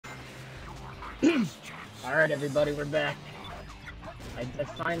Alright everybody, we're back. I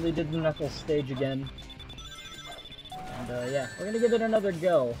finally did the Knuckles stage again. And yeah, we're gonna give it another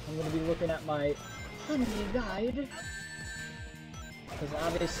go. I'm gonna be looking at my friendly guide. Because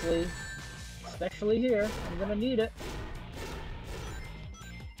obviously, especially here, I'm gonna need it.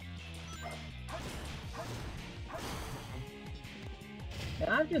 And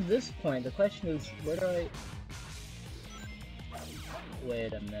after this point, the question is, where do I...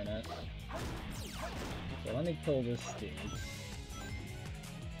 Wait a minute. Okay, let me kill this dude.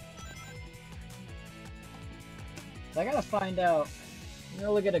 So I gotta find out... I'm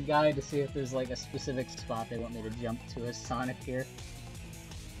gonna look at a guide to see if there's like a specific spot they want me to jump to as Sonic here.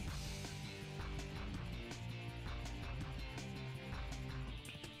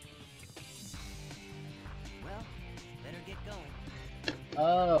 Well, better get going.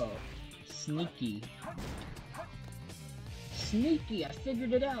 Oh, sneaky. Sneaky, I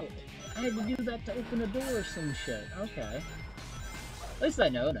figured it out. I had to do that to open a door or some shit. Okay. At least I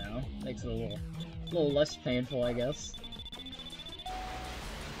know now. Makes it a little less painful, I guess.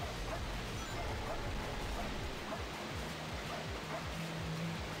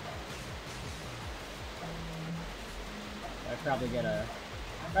 I probably gotta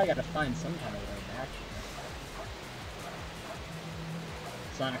find some kind of way back here.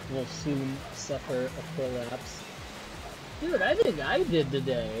 Sonic will soon suffer a prolapse. Dude, I think I did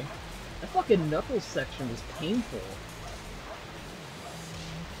today. That fucking Knuckles section was painful.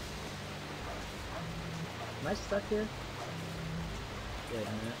 Am I stuck here? Wait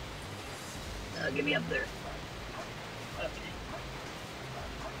a minute. Get me up there. Okay.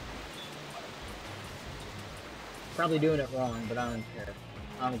 Probably doing it wrong, but I don't care.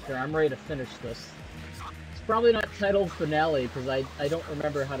 I don't care. I'm ready to finish this. It's probably not titled Finale, because I don't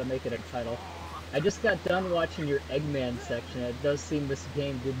remember how to make it a title. I just got done watching your Eggman section, and it does seem this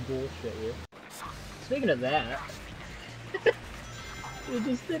game did bullshit you. Speaking of that, we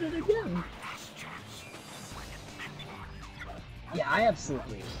just did it again. Yeah, I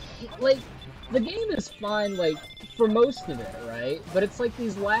absolutely... Like, the game is fine, like, for most of it, right? But it's like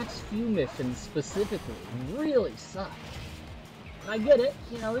these last few missions, specifically, really suck. I get it,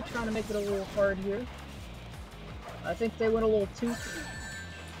 you know, they're trying to make it a little hard here. I think they went a little too...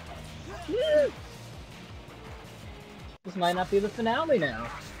 This might not be the finale now.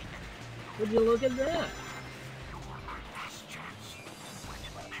 Would you look at that?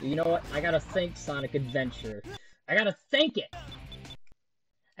 You know what? I gotta thank Sonic Adventure. I gotta thank it!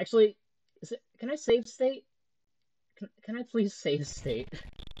 Actually, can I save state? Can I please save state?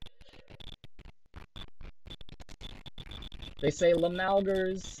 They say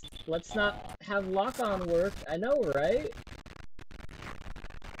Lamalgers, let's not have lock-on work. I know, right?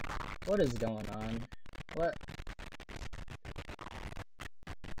 What is going on? What?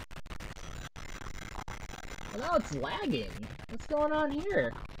 Well, now it's lagging. What's going on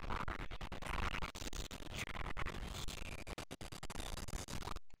here?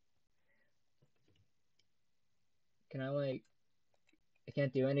 Can I, like... I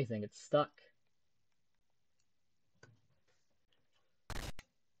can't do anything. It's stuck.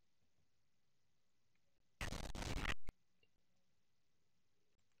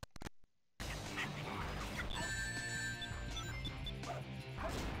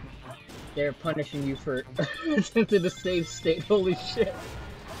 They're punishing you for attempting to save state. Holy shit.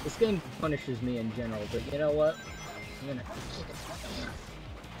 This game punishes me in general, but you know what? I'm gonna kick its ass.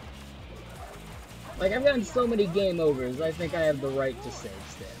 Like, I've gotten so many game overs, I think I have the right to save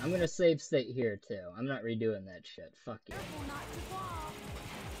state. I'm gonna save state here, too. I'm not redoing that shit. Fuck you.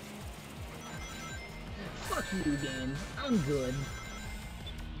 Fuck you, game. I'm good.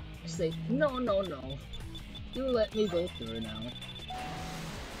 Say, no, no, no. You let me go through now.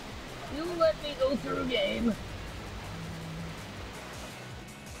 You let me go through, game.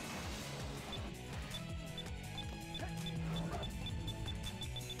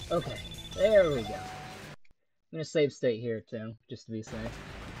 Okay, there we go. I'm gonna save state here too, just to be safe.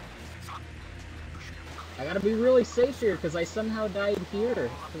 I gotta be really safe here because I somehow died here.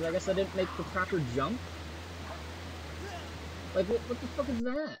 Because I guess I didn't make the proper jump. Like, what the fuck is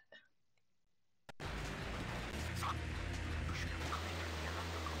that?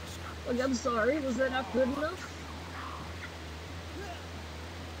 Like, I'm sorry, was that not good enough?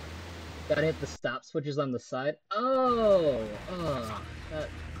 Gotta hit the stop switches on the side. Oh, that,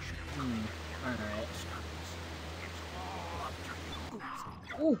 alright.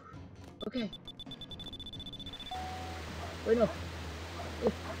 Ooh, okay. Wait, no.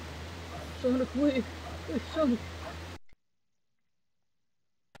 Oh, Sonic, wait, Sonic.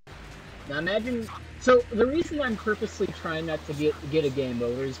 Now imagine So, the reason I'm purposely trying not to get a game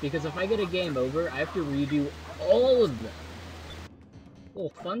over is because if I get a game over, I have to redo all of them. Little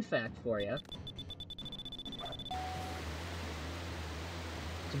fun fact for you.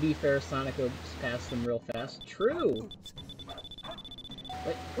 To be fair, Sonic goes past them real fast. True!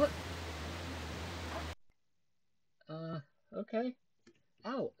 Wait, what? Okay.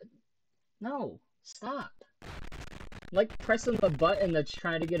 Ow. No. Stop. Like pressing the button that's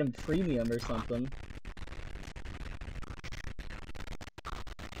trying to get him premium or something.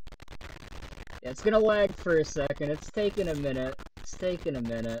 Yeah, it's gonna lag for a second. It's taking a minute. It's taking a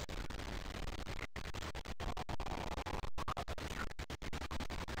minute.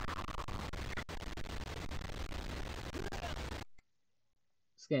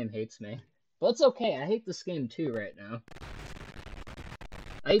 This game hates me. But it's okay, I hate this game too right now.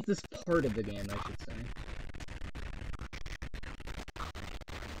 I hate this part of the game, I should say.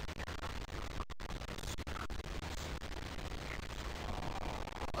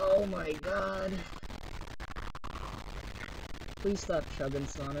 Oh my god. Please stop chugging,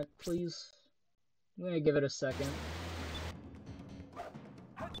 Sonic, please. I'm gonna give it a second.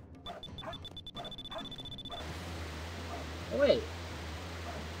 Oh wait.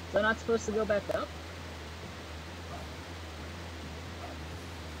 Is that not supposed to go back up?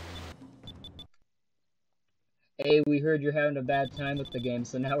 Hey, we heard you're having a bad time with the game,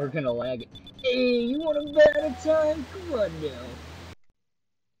 so now we're gonna lag it. Hey, you want a bad time? Come on now.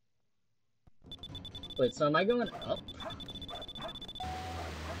 Wait, so am I going up?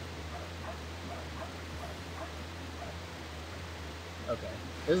 Okay.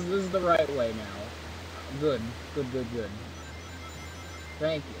 This is the right way now. Good. Good.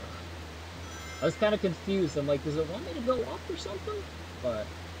 Thank you. I was kind of confused. I'm like, does it want me to go up or something? But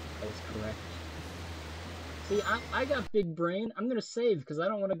I was correct. See, I got big brain. I'm gonna save because I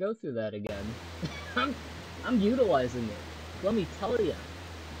don't want to go through that again. I'm utilizing it. Let me tell you.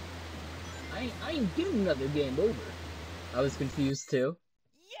 I ain't getting another game over. I was confused too.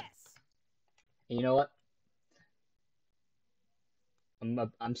 Yes. And you know what?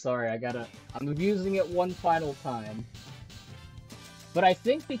 I'm sorry. I'm abusing it one final time. But I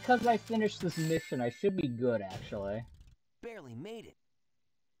think because I finished this mission, I should be good, actually. Barely made it.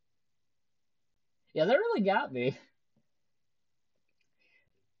 Yeah, that really got me.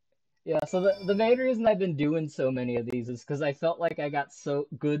 Yeah, so the main reason I've been doing so many of these is because I felt like I got so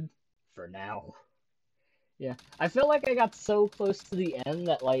good for now. Yeah, I felt like I got so close to the end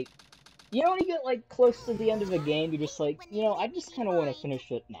that, like, you know when you get, like, close to the end of a game, you're just like, you know, I just kind of want to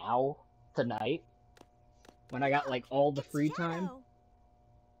finish it now, tonight, when I got, like, all the free time.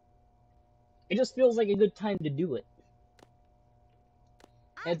 It just feels like a good time to do it.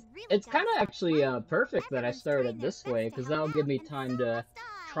 It's kind of actually perfect that I started this way, because that'll give me time to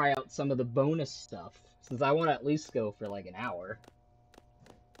try out some of the bonus stuff, since I want to at least go for like an hour.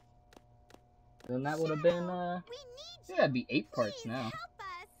 Then that would have been, yeah, it'd be 8 parts now.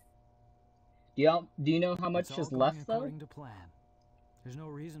 Do you know how much is left, though? There's no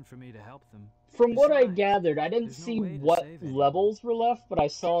reason for me to help them. From what I gathered, I didn't see what levels were left, but I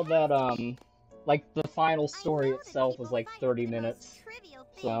saw that, like, the final story itself was like 30 minutes.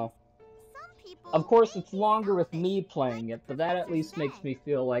 So, of course, it's longer with me playing it, but that at least makes me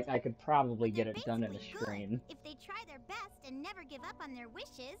feel like I could probably get it done in a stream. If they try their best and never give up on their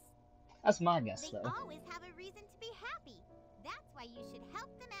wishes, that's my guess, though. They always have a reason to be happy. That's why you should help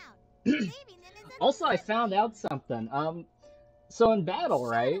them out. Saving them is a Also, I found out something. So in battle,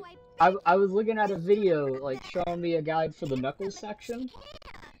 right? I was looking at a video, like, showing me a guide for the Knuckles section.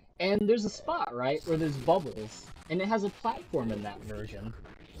 And there's a spot, right, where there's bubbles. And it has a platform in that version.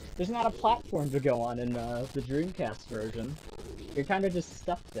 There's not a platform to go on in the Dreamcast version. You're kind of just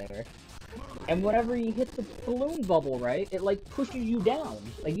stuck there. And whenever you hit the balloon bubble, right, it, like, pushes you down.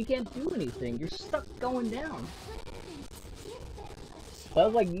 Like, you can't do anything. You're stuck going down. That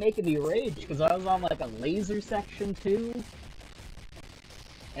was, like, making me rage, because I was on, like, a laser section, too.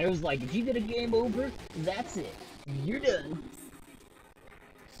 And it was like, if you get a game over, that's it. You're done.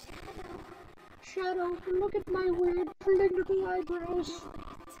 Shadow, look at my weird political eyebrows.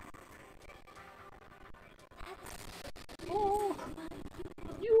 Oh,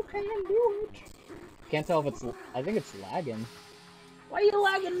 you can do it. Can't tell if it's, I think it's lagging. Why are you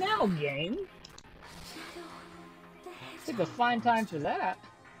lagging now, game? Took a fine time for that.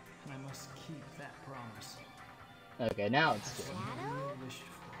 I must keep that promise. Okay, now it's good.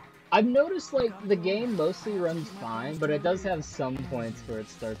 I've noticed, like, the game mostly runs fine, but it does have some points where it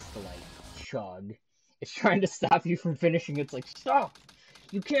starts to, like, chug. It's trying to stop you from finishing. It's like, stop!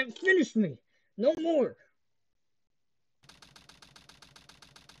 You can't finish me! No more!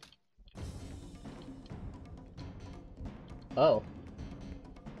 Oh.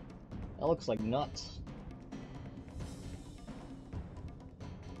 That looks like nuts.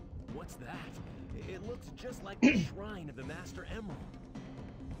 What's that? It looks just like the shrine of the Master Emerald.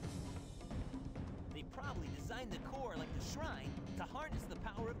 They probably designed the core like the shrine to harness the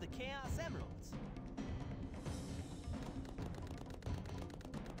power of the Chaos Emeralds.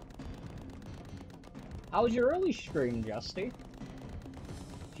 How was your early stream, Justy?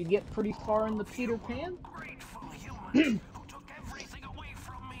 Did you get pretty far in the Peter Pan? Grateful humans who took everything away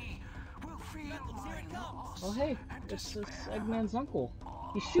from me will feel my loss. Oh hey, it's this Eggman's uncle.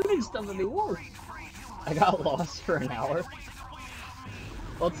 He's shooting stuff at me, whoa! I got lost for an hour.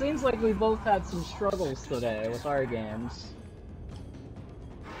 Well, it seems like we both had some struggles today with our games.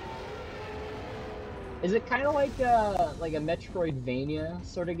 Is it kind of like a Metroidvania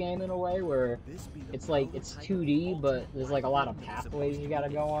sort of game in a way, where it's like it's 2D, but there's like a lot of pathways you gotta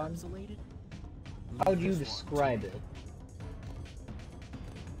go on? How would you describe it?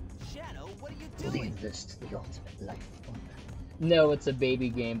 Shadow, what are you doing? Leave this to the ultimate life form. No, it's a baby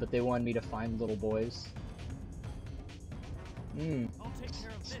game, but they wanted me to find little boys.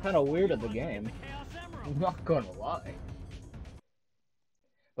 It's kind of weird of the game. I'm not gonna lie.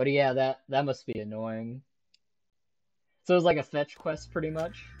 But yeah, that must be annoying. So it's like a fetch quest, pretty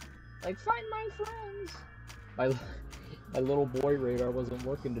much. Like, find my friends! My little boy radar wasn't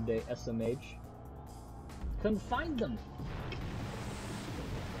working today, SMH. Couldn't find them!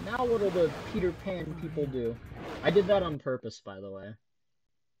 Now what'll the Peter Pan people do? I did that on purpose, by the way.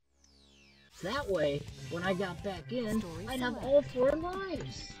 That way, when I got back in, I'd have all 4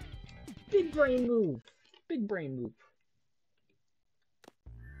 lives! Big brain move! Big brain move.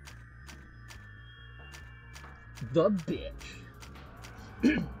 The bitch.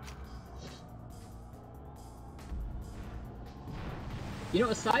 You know,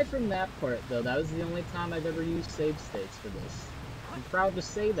 aside from that part, though, that was the only time I've ever used save states for this. I'm proud to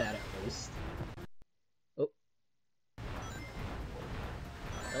say that, at least. Oh.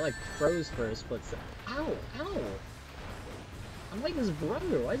 I like froze for a split second. Ow! Ow! I'm like his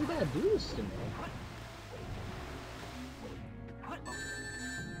brother. Why's he gotta do this to me?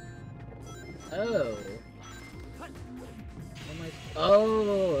 Oh.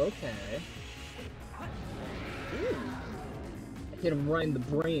 Oh, okay. Ooh. I hit him right in the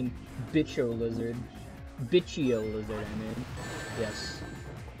brain, bitcho lizard. Bitchio lizard, I mean. Yes.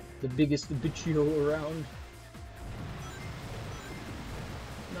 The biggest bitchio around.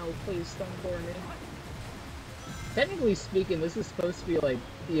 No, please don't bore me. Technically speaking, this is supposed to be like,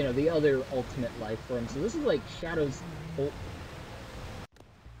 you know, the other ultimate life form. So this is like Shadow's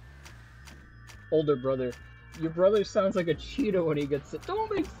older brother. Your brother sounds like a cheetah when he gets it.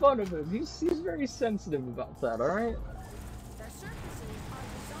 Don't make fun of him. He's very sensitive about that, alright?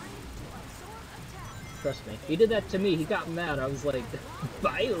 Trust me. He did that to me. He got mad. I was like,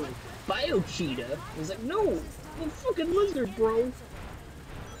 bio cheetah. He's like, no, I'm a fucking lizard, bro.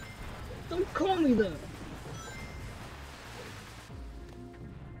 Don't call me that.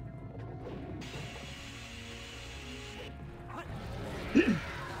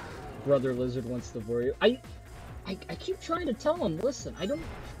 Brother lizard wants to bore you. I keep trying to tell him, listen, I'm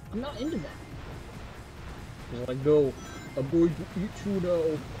not into that. He's like, no, I'm going to eat you now.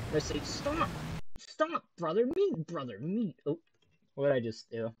 And I say, stop, brother, meat. Oh, what did I just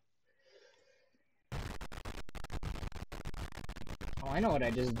do? Oh, I know what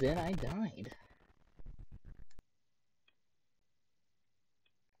I just did, I died.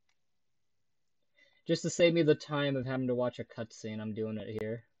 Just to save me the time of having to watch a cutscene, I'm doing it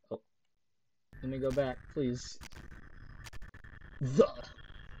here. Oh. Let me go back, please.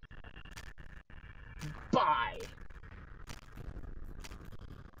 Bye!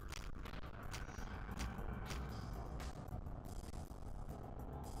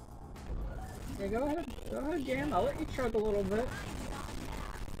 Okay, go ahead, Jam. I'll let you chug a little bit.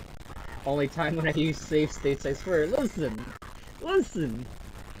 Only time when I use save states, I swear. Listen!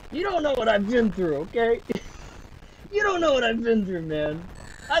 You don't know what I've been through, okay? You don't know what I've been through, man.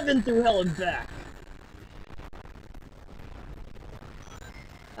 I've been through hell and back.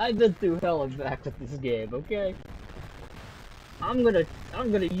 I've been through hell and back with this game, okay? I'm gonna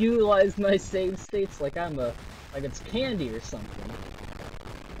utilize my save states like like it's candy or something.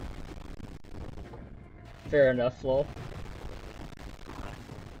 Fair enough, lol.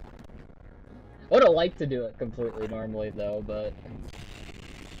 I would've liked to do it completely normally though, but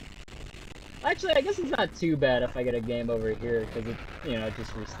actually, I guess it's not too bad if I get a game over here, because it, you know, it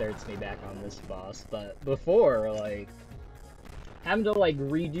just restarts me back on this boss. But before, like, having to, like,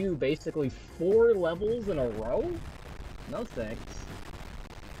 redo basically 4 levels in a row? No thanks.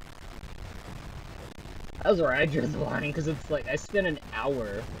 That was where I drew the line, because it's like, I spent an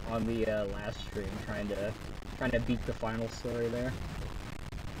hour on the last stream trying to beat the final story there.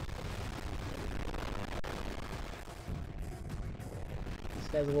 This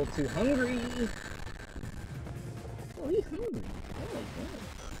guy's a little too hungry. Oh, he's hungry. Oh my god.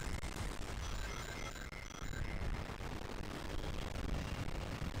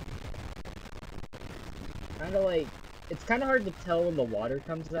 Kinda like, it's kinda hard to tell when the water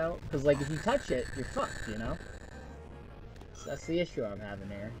comes out, because like if you touch it, you're fucked, you know? So that's the issue I'm having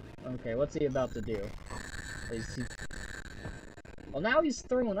here. Okay, what's he about to do? Is he... Well, now he's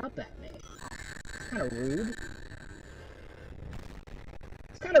throwing up at me. It's kinda rude.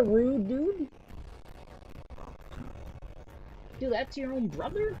 It's kinda rude, dude. Do that to your own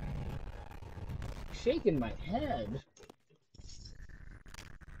brother? Shaking my head.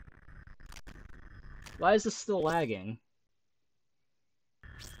 Why is this still lagging?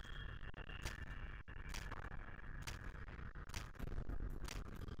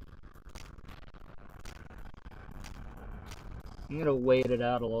 I'm gonna wait it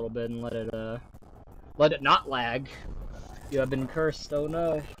out a little bit and let it not lag. You have been cursed, oh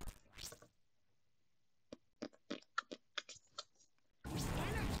no.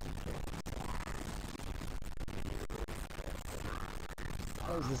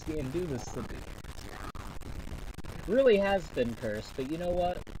 How does this game do this to me? Really has been cursed, but you know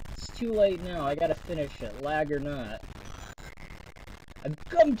what? It's too late now. I gotta finish it, lag or not. I've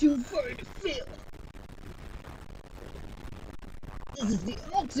come too far to fail. This is the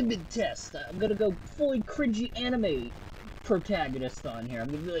ultimate test. I'm gonna go fully cringy anime protagonist on here. I'm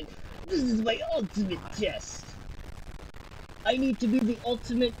gonna be like, this is my ultimate test. I need to be the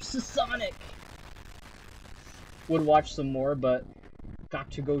ultimate Sasonic. Would watch some more, but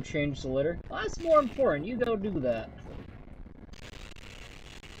got to go change the litter. Well, that's more important. You go do that.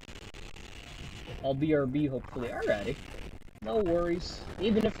 I'll BRB hopefully. Alrighty. No worries.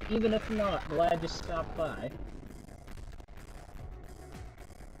 Even if not, glad you stopped by.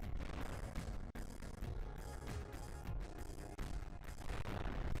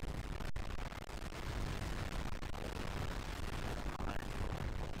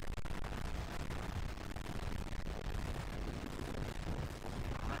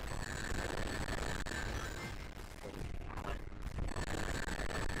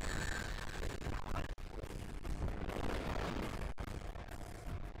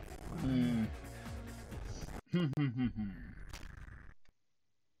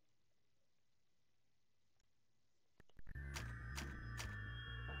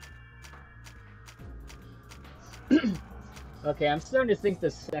 Okay, I'm starting to think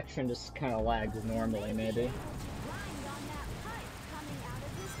this section just kind of lags normally, maybe.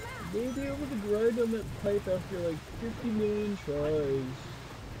 Maybe able to grind on that pipe after like 50 million tries.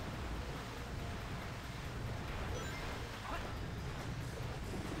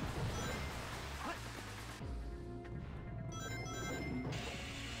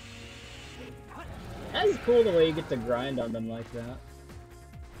 That's cool the way you get to grind on them like that.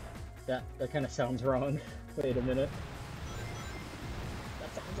 That kind of sounds wrong. Wait a minute.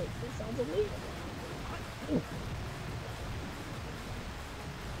 That sounds illegal. Ooh.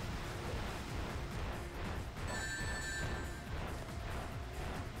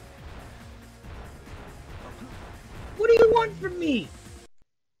 What do you want from me?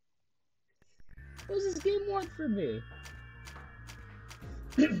 What does this game want from me?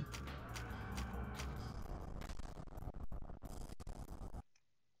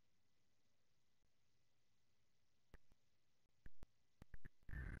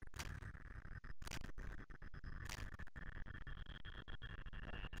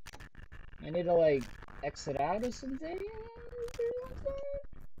 I need to, like, exit out or something?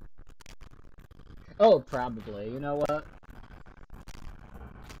 Oh, probably. You know what?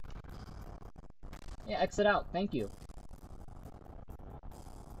 Yeah, exit out. Thank you.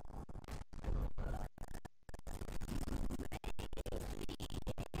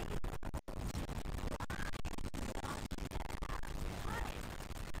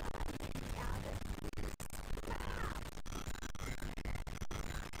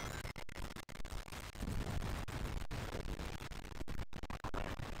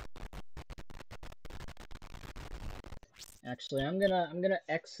 Actually, I'm gonna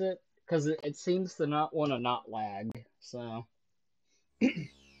exit because it seems to not want to not lag. So, you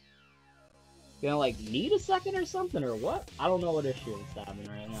gonna like need a second or something or what? I don't know what issue it's having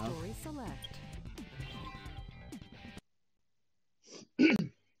right now. Story select.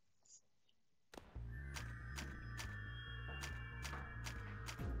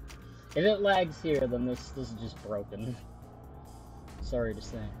 If it lags here, then this is just broken. Sorry to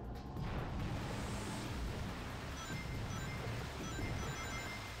say.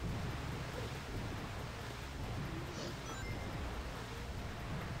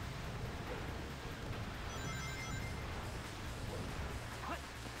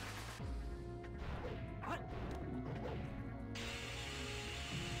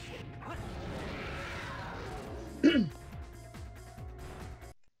 See,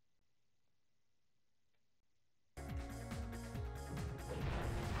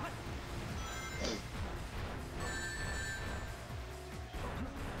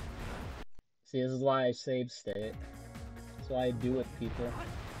 this is why I save state. That's why I do it, people.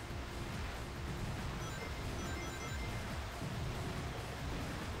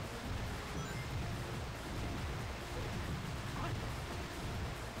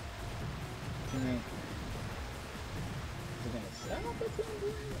 Alright. Is it gonna stop at some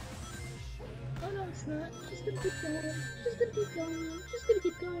point? Oh no, it's not. Just gonna keep going. Just gonna keep going. Just gonna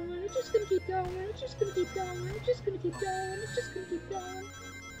keep going. Just gonna keep going. Just gonna keep going. Just gonna keep going. Just gonna keep going.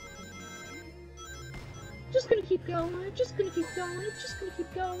 Just gonna keep going. Just gonna keep going. Just gonna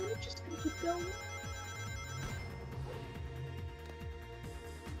keep going. Just gonna keep going.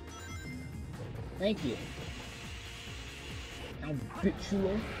 Thank you.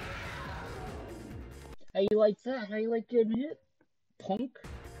 Habitual. How you like that? How you like getting hit, punk?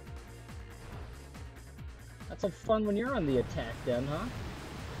 That's so fun when you're on the attack then, huh?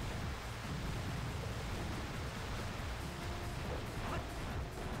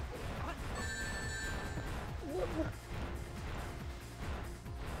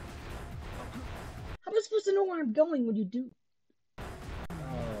 How am I supposed to know where I'm going when you do? Oh,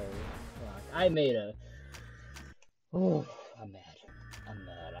 fuck. I made a... Oh, I'm mad. I'm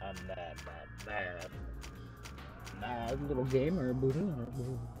mad. I'm mad, mad, mad. Mad little gamer. The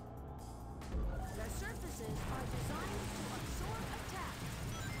surfaces are designed to absorb attacks.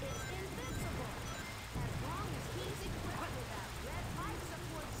 It's invincible. As long as he's equipped with that red life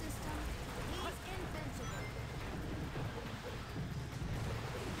support system, he's invincible.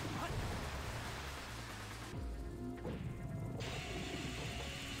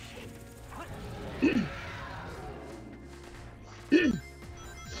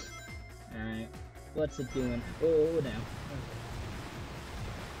 Alright. What's it doing? Oh, now.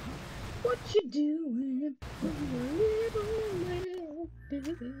 What you doing? You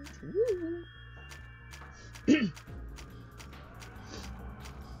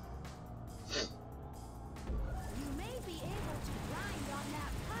may be able to grind on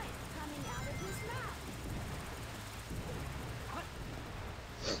that pipe coming out of his mouth.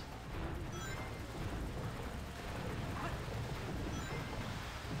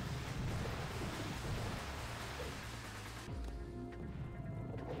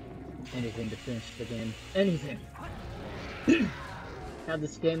 Anything to finish the game. Anything. Have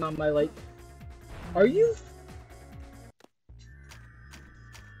this game on my, like... Are you...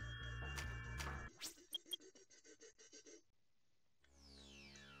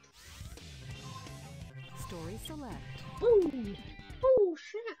 Story select. Ooh! Ooh,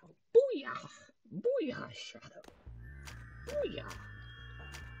 Shadow! Booyah! Booyah, Shadow! Booyah!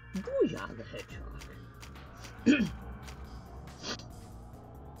 Booyah, the Hedgehog!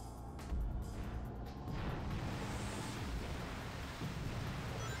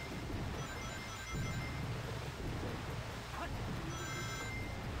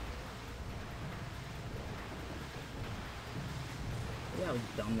 Look how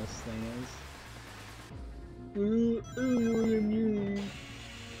dumb this thing is.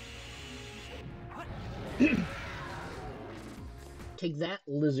 Take that,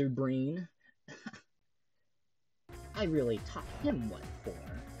 lizard brain. I really taught him what for.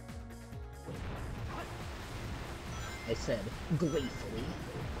 I said, gleefully.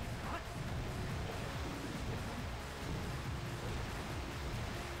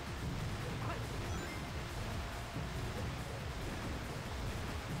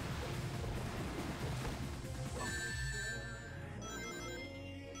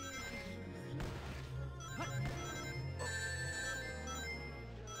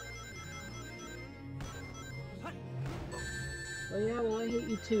 Oh yeah, well I hate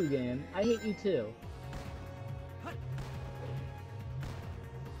you too, game. I hate you too.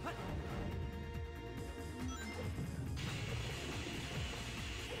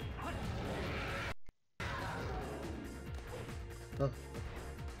 Oh.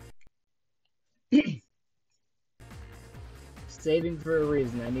 Saving for a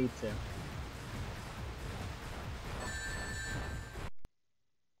reason, I need to.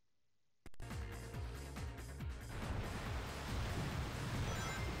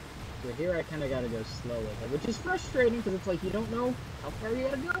 So here I kind of gotta go slow with it, which is frustrating because it's like you don't know how far you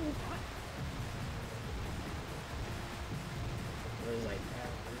gotta go. It's like,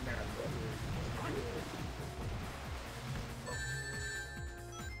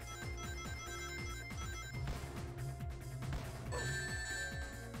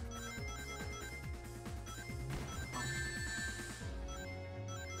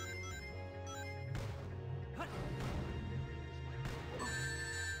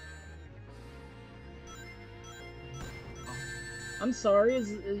 I'm sorry,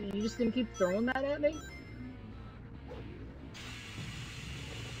 is you just gonna keep throwing that at me?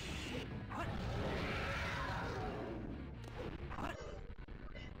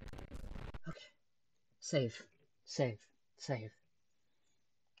 Okay. Save. Save. Save.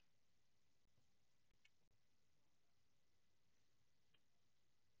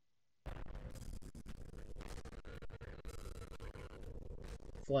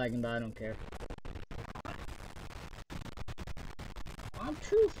 Flagging, but I don't care. I'm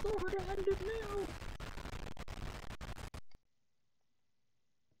too forward-handed now.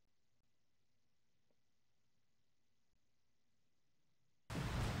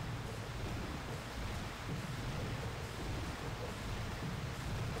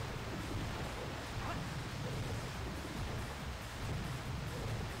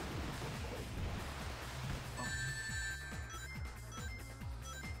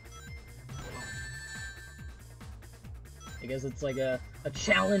 I guess it's like a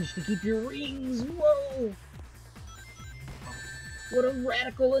challenge to keep your rings. Whoa! What a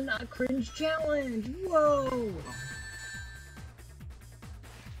radical and not cringe challenge! Whoa!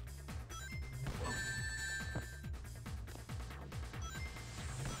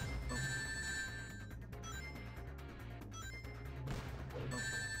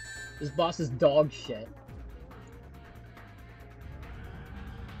 This boss is dog shit.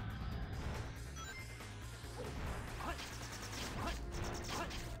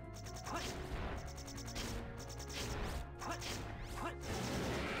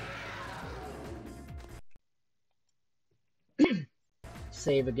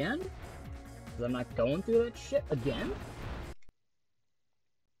 Save again? Because I'm not going through that shit again?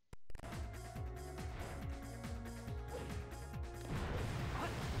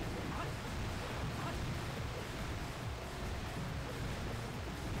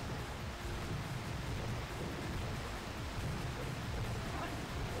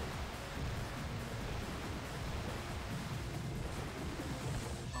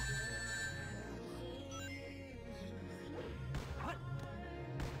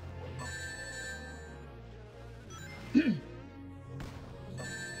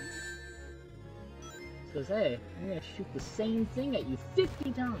 Says, hey, I'm gonna shoot the same thing at you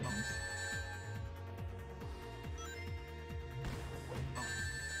 50 times.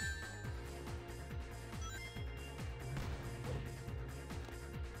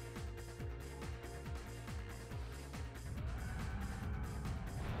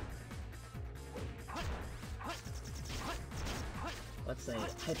 Let's say,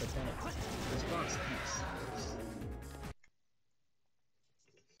 hypothetically, this boss sucks.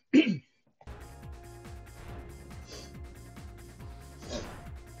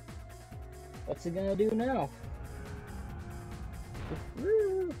 What's it gonna do now?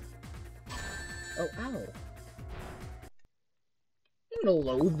 Oh, ow. I'm gonna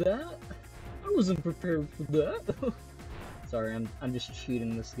load that. I wasn't prepared for that. Sorry, I'm just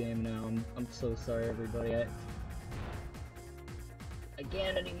cheating this game now. I'm so sorry, everybody. I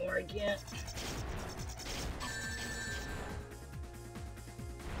can't anymore. I can't.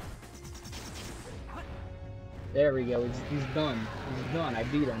 There we go. He's done. He's done. I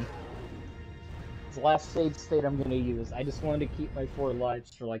beat him. It's the last save state I'm gonna use. I just wanted to keep my 4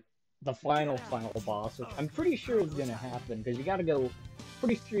 lives for like the final boss, which I'm pretty sure is gonna happen because you gotta go.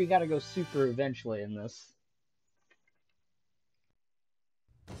 Pretty sure you gotta go super eventually in this.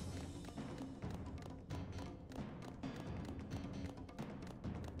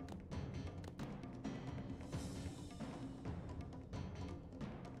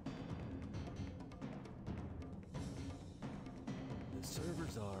 The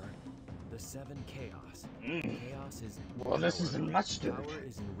servers are the 7 Chaos. Chaos is Well, this is power. mustard. Power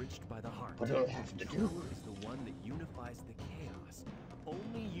is enriched by the heart. What do I have to do? Power is the one that unifies the chaos.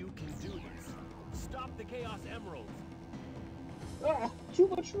 Only you can do this. Stop the Chaos Emeralds. Ah, too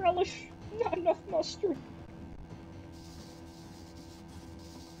much relish. Not enough mustard.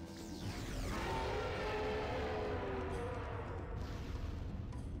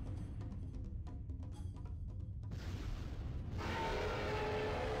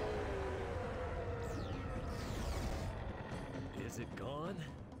 Is it gone?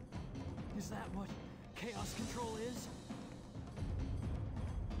 Is that what chaos control is?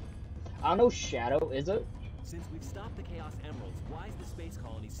 I know Shadow, is it? Since we've stopped the Chaos Emeralds, why is the space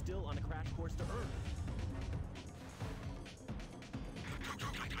colony still on a crash course to Earth?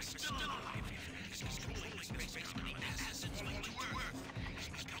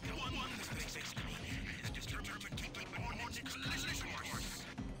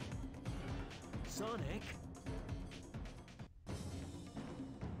 Sonic?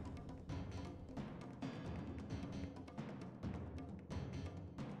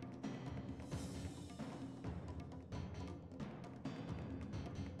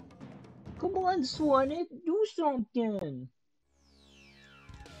 Come on, Sonic, do something!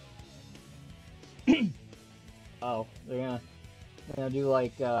 Oh, they're gonna do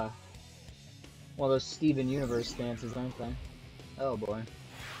like, one of those Steven Universe dances, aren't they? Oh boy.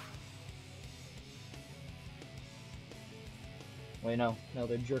 Wait, no,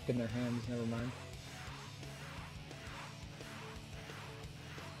 they're jerking their hands, never mind.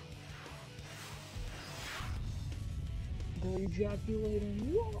 They're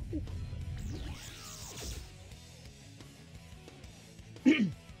ejaculating, whoa!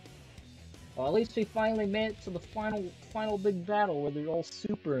 Well, at least we finally made it to the final big battle where they're all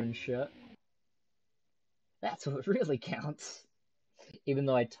super and shit. That's what really counts. Even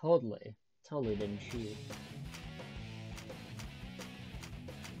though I totally didn't cheat.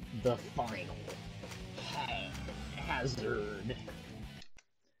 The final hazard.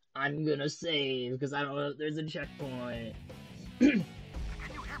 I'm gonna save because I don't know if there's a checkpoint.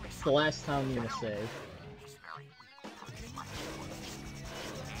 It's the last time I'm gonna save.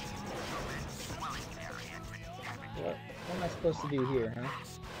 What am I supposed to do here, huh?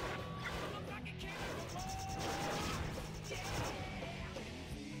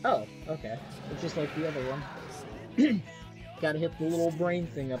 Oh, okay. It's just like the other one. Gotta hit the little brain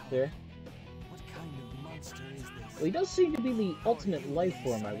thing up there. What kind of monster is this? Well, he does seem to be the ultimate life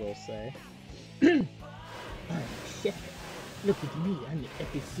form, I will say. Oh, shit. Look at me, I'm an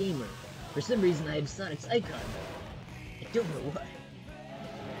epic gamer. For some reason I have Sonic's icon. I don't know why.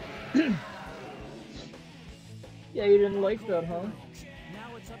 Yeah, you didn't like that, huh?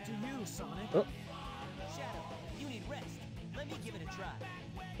 Now it's up to you, Sonic. Oh, Shadow, you need rest. Let me give it a try.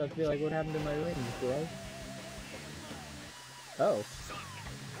 I feel like what happened to my rings, bro? Oh. Sonic,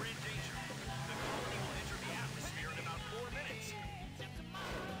 we're in danger. The colony will enter the atmosphere in about 4 minutes.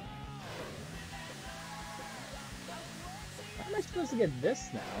 How am I supposed to get this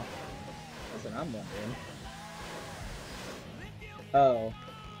now? That's what I'm wondering. Oh.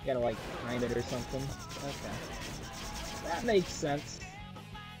 You gotta, like, time it or something? Okay. That makes sense.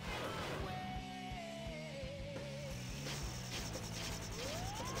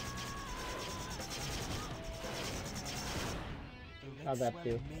 How'd that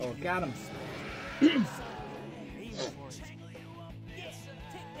do? Oh, got him!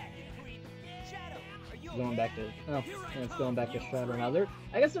 Going back to... Oh, and it's going back to Shadow now.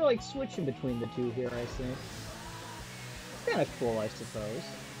 I guess they're, like, switching between the two here, I see. It's kinda cool, I suppose.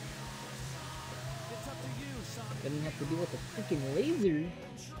 It's up to you, Sonic. Didn't have to deal with a freaking laser.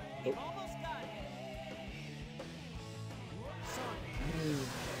 Oh. I didn't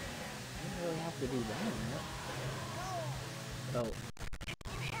really have to do that. Oh.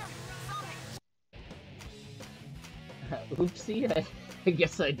 Oopsie, I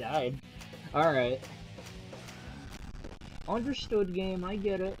guess I died. Alright. Understood, game, I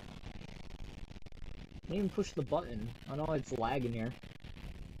get it. I didn't even push the button. I know it's lagging here.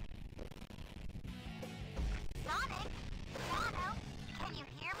 Sonic? Shadow? Can you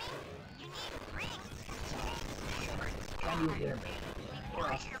hear me? You need rings. Can you hear me? You're a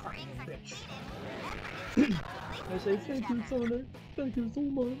Your fucking rings are bitch. needed. I say thank you, Sonic. Thank you so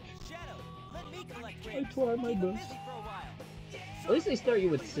much. Shadow, let me collect I rings. tried my Keep 'em best. busy for a while. At least they start you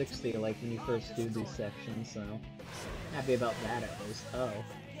with 60, like when you first do these sections, so happy about that at least. Oh, Get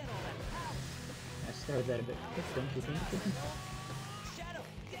all that. I started that a bit quick, don't you think? Shadow,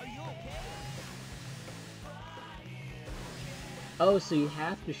 are you okay? Oh, so you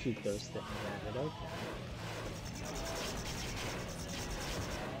have to shoot those things at it, okay.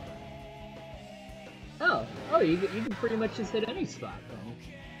 Oh, you can pretty much just hit any spot then.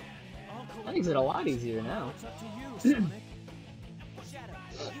 That makes it a lot easier now. It's up to you, Sonic. Shadow,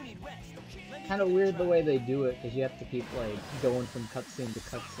 you need rest. Let me Kind of weird the way they do it, because you have to keep, like, going from cutscene to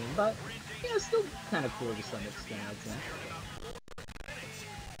cutscene, but, you know, still kind of cool to some extent, I'd say.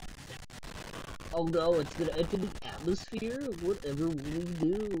 Oh no, it's gonna enter the atmosphere? Whatever will we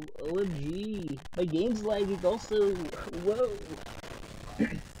do? OMG. My game's lagging also. Whoa.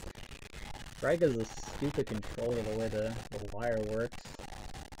 Probably because of the stupid controller, the way the wire works.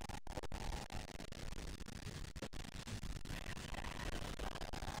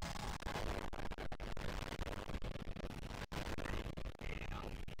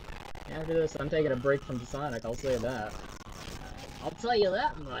 After this, I'm taking a break from Sonic, I'll say that. I'll tell you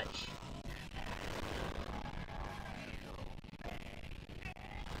that much.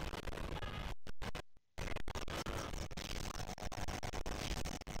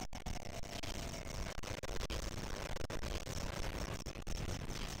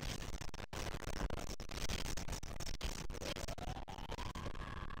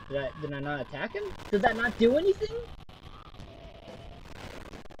 Did I not attack him? Did that not do anything?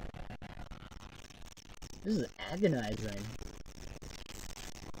 This is agonizing.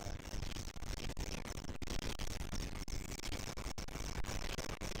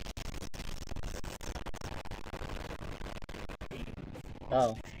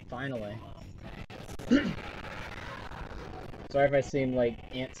 Oh, finally. Sorry if I seem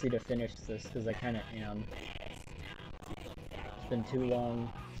like antsy to finish this, because I kind of am. It's been too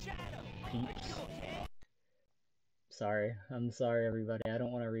long. Peeps. Sorry. I'm sorry, everybody. I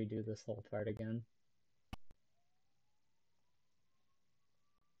don't want to redo this whole part again.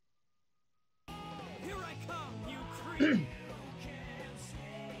 Here I come, you creep!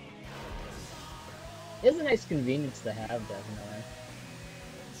 It's a nice convenience to have, definitely.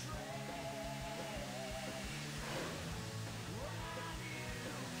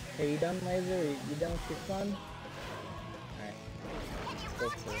 Okay, you done, Laser? You done with your fun? Alright. Go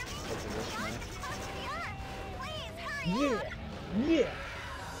for this now. Yeah! Yeah!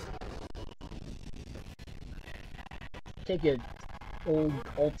 Take a old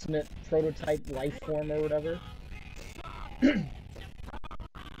ultimate prototype life form or whatever.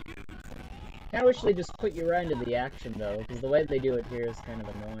 I wish they just put you right into the action though, because the way they do it here is kind of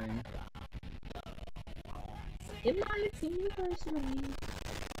annoying. In my opinion, personally.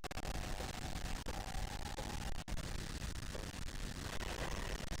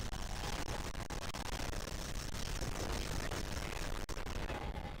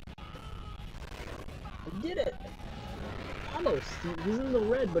 I did it! Almost! He's in the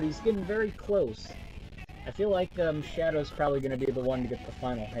red, but he's getting very close. I feel like Shadow's probably going to be the one to get the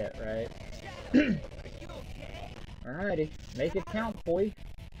final hit, right? Alrighty, make it count, boy.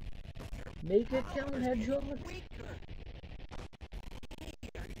 Make it count, Hedgehog.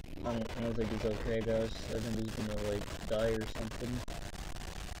 I don't think he's okay, guys. I think he's gonna, like, die or something.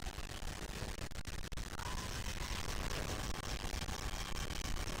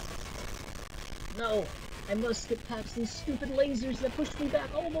 No! I must get past these stupid lasers that pushed me back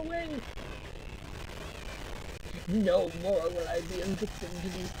all the way! No more will I be a victim to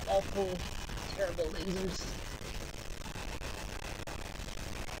these awful, terrible lasers.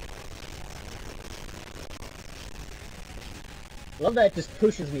 Love that it just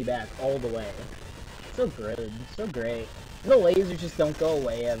pushes me back all the way. So good, so great. The lasers just don't go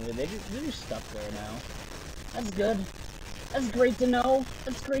away ever. They're just stuck there now. That's good. That's great to know.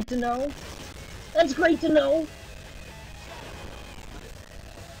 That's great to know. That's great to know.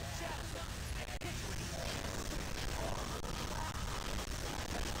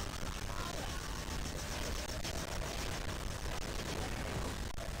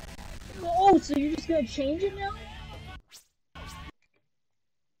 Oh, so you're just gonna change it now?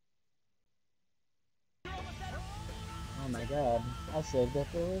 Oh my god, I saved that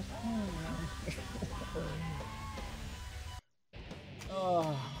for this.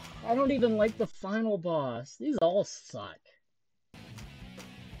 Oh, I don't even like the final boss. These all suck.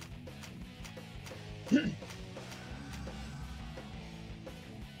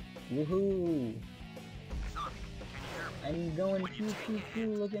 Woohoo! I'm going pew pew pew,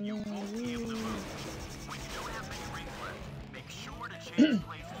 look at me.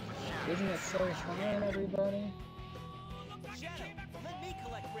 Isn't it so fun, everybody? Shadow, let me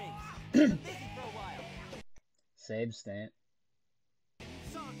collect rings. I'm busy for a while. Save state.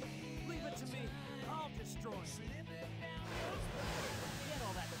 Sonic, leave it to me. I'll destroy it. Get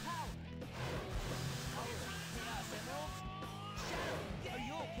all that power. Oh, Chaos Emeralds? Shadow, are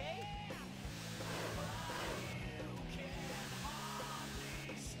you okay?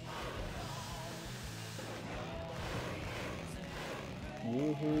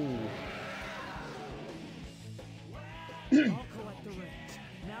 Woohoo! I'll collect the rings.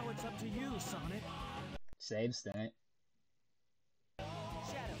 Now it's up to you, Sonic. Save state.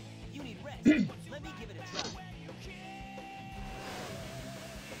 Shadow, you need rest. Let me give it a try.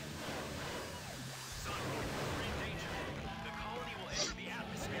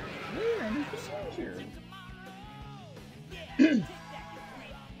 We're in danger. Take that, you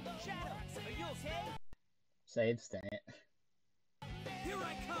creep. Shadow, are you okay? Save state. Here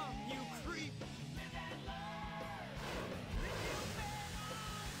I come, you creep!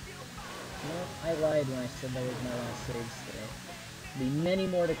 Well, I lied when I said that was my last save state. There'll be many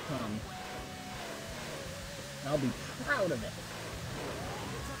more to come. And I'll be proud of it.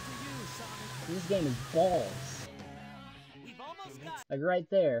 It's up to you, Sonic. This game is balls. We've almost got Like right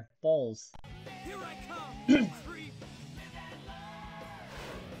there, balls. Here I come, you creep!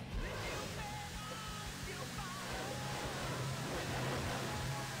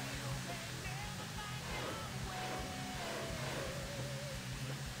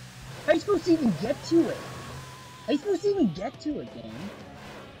 How are you supposed to even get to it? How are you supposed to even get to it, game?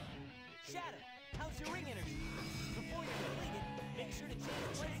 Shadow. How's your ring energy? Before you complete it, make sure to change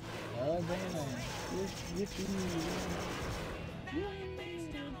places. Oh damn. Yippee.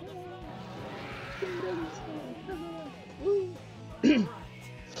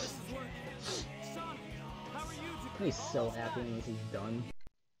 This is working. Sonic, how are you doing? He's so happy when this is done.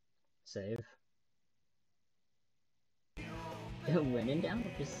 Save. When in doubt,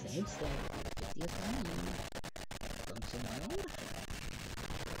 just save stuff. Just your phone. Function on.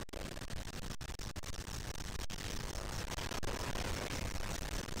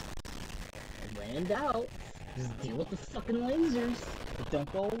 And when in doubt, just deal with the fucking lasers. But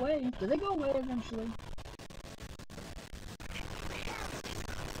don't go away. Do they go away eventually?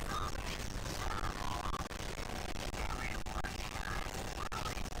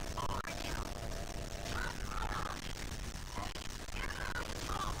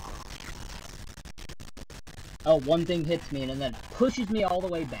 Oh, one thing hits me and then pushes me all the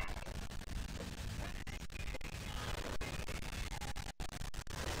way back.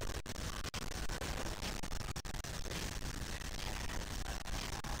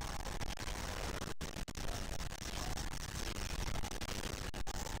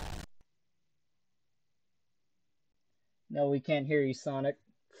 No, we can't hear you, Sonic.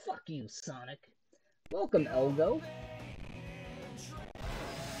 Fuck you, Sonic. Welcome, Elgo.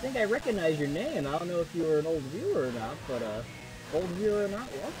 I think I recognize your name. I don't know if you were an old viewer or not, but old viewer or not,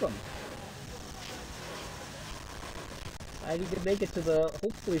 welcome. I need to make it to the,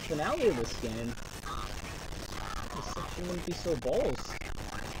 hopefully, finale of this game. This section wouldn't be so balls.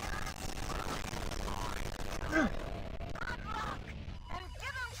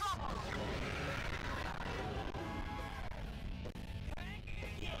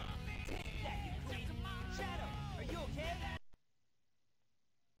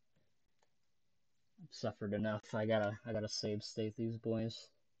 Suffered enough. I gotta save state these boys.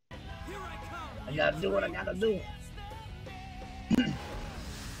 I gotta do what I gotta do.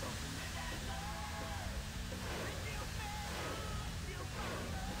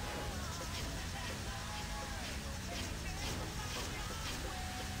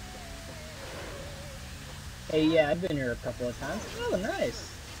 Hey, yeah, I've been here a couple of times. Oh, nice.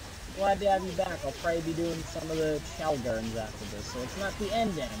 Glad to have you back. I'll probably be doing some of the Chow Gardens after this, so it's not the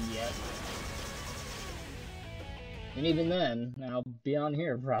end yet. And even then, I'll be on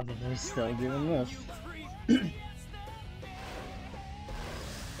here probably still doing this. Let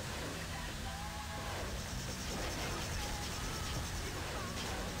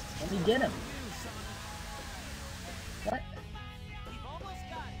me get him. What?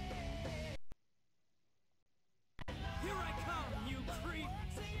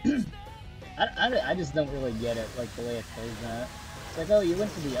 I just don't really get it, like the way it plays that. It's like, oh, you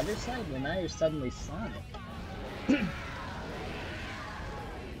went to the other side, well now you're suddenly Sonic.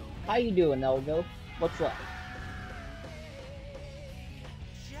 How you doing, Elgo? What's up?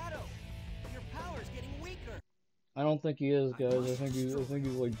 Shadow, your power's getting weaker. I don't think he is, guys. I think he's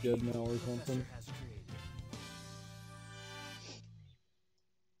like dead now or something.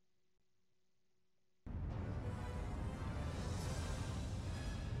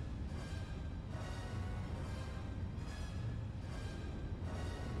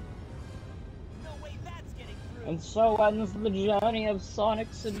 And so ends the journey of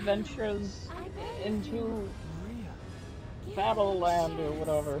Sonic's adventures into Battle Land or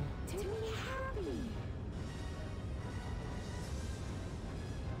whatever.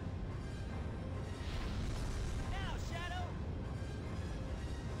 Now, Shadow.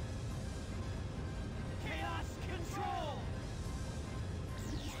 Chaos control.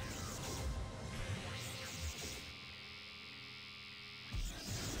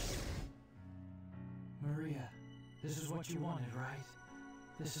 Maria. This is what you wanted, right?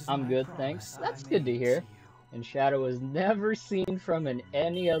 This is I'm good, thanks. That's good to hear. And Shadow was never seen from in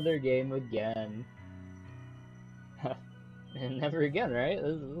any other game again. And never again, right?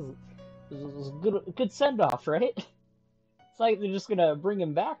 This was a good send-off, right? It's like they're just gonna bring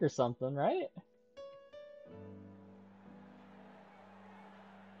him back or something, right?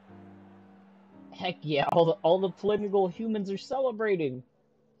 Heck yeah, all the political humans are celebrating.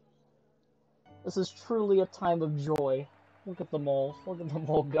 This is truly a time of joy. Look at them all. Look at them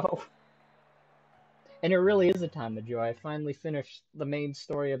all go. And it really is a time of joy. I finally finished the main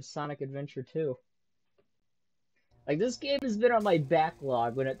story of Sonic Adventure 2. Like, this game has been on my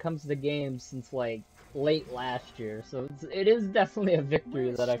backlog when it comes to games since, like, late last year. So it is definitely a victory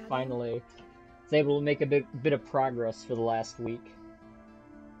that I finally was able to make a bit of progress for the last week.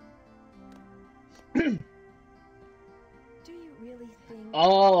 Do you really think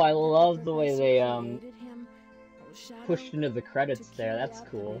Oh, I love the way they, created him? Shadow, pushed into the to credits there. carry That's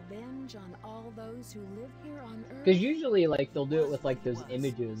out cool. revenge on all those who live here on Earth. Because usually, like, they'll do it with, like, those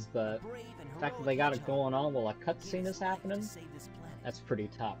images, but the fact that they got it going on while a cutscene is happening, that's pretty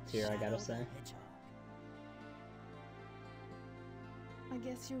top tier, I gotta say. I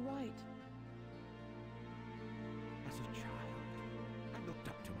guess you're right. As a child, I looked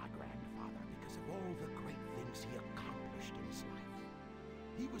up to my grandfather because of all the great things he accomplished in his life.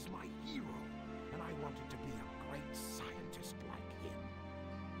 He was my hero, and I wanted to be a great scientist like him.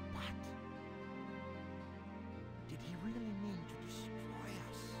 But did he really mean to destroy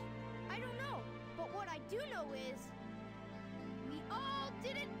us? I don't know, but what I do know is we all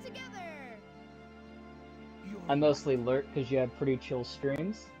did it together. I mostly lurk because you have pretty chill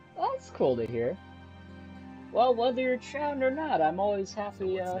streams. Well, that's cool to hear. Well, whether you're chatting or not, I'm always happy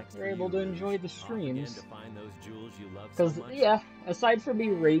you're able to enjoy the streams. Because, yeah, aside from me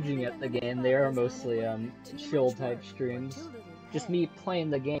raging at the game, they are mostly chill type streams. Just me playing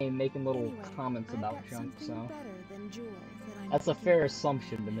the game, making little comments about junk, so that's a fair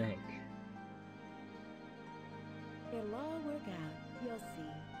assumption to make. It'll all work out. You'll see.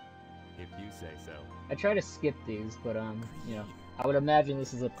 If you say so. I try to skip these, but you know, I would imagine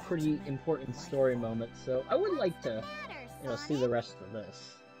this is a pretty important story moment, so I would like to, you know, see the rest of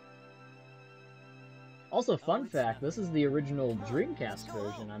this. Also, fun fact, this is the original Dreamcast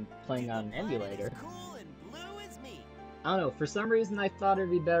version I'm playing on an emulator. I don't know, for some reason I thought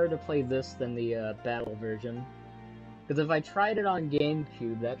it'd be better to play this than the battle version. Because if I tried it on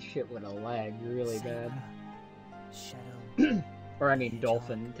GameCube, that shit would have lagged really bad. Or I mean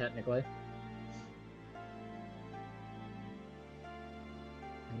Dolphin, technically.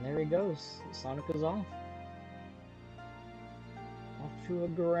 And there he goes. Sonic is off. Off to a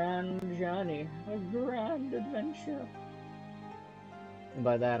grand journey. A grand adventure. And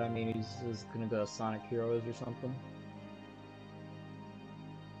by that I mean he's gonna go to Sonic Heroes or something.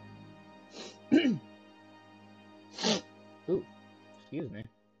 Ooh, excuse me.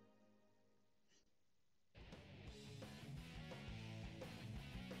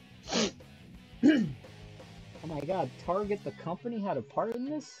 Oh my god, Target the company had a part in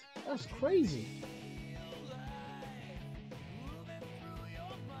this? That's crazy.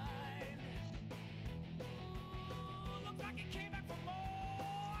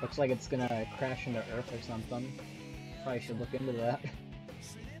 Looks like it's gonna crash into Earth or something. Probably should look into that.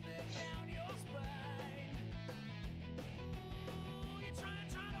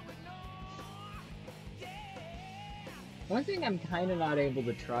 One thing I'm kinda not able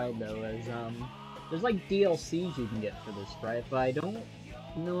to try though is, there's like DLCs you can get for this, right? But I don't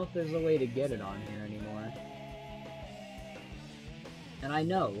know if there's a way to get it on here anymore. And I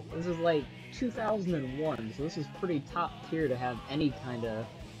know, this is like 2001, so this is pretty top tier to have any kind of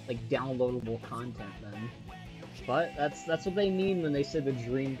like downloadable content then. But that's what they mean when they say the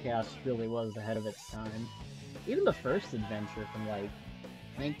Dreamcast really was ahead of its time. Even the first adventure from like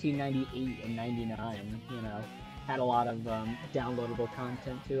 1998 and 99, you know, had a lot of downloadable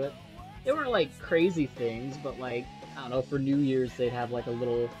content to it. They weren't like crazy things, but like, I don't know, for New Year's they'd have like a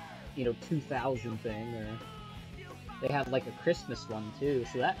little, you know, 2000 thing, or they had like a Christmas one too,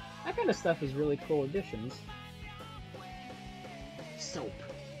 so that kind of stuff is really cool additions. Soap.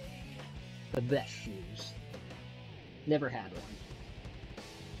 The best shoes. Never had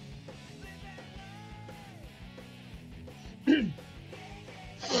one.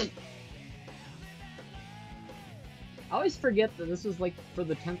 I always forget that this was like for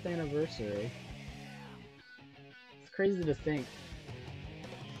the 10th anniversary. It's crazy to think.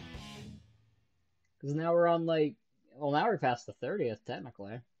 Because now we're on like, well now we're past the 30th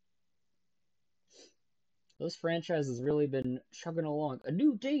technically. This franchise has really been chugging along. A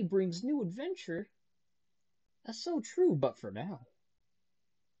new day brings new adventure. That's so true, but for now.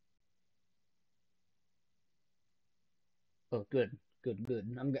 Oh, good, good,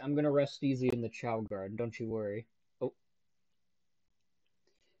 good. I'm gonna rest easy in the Chow Garden, don't you worry. Oh.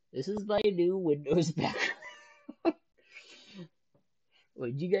 This is my new Windows background.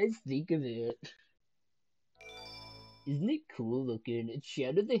 What'd you guys think of it? Isn't it cool looking? It's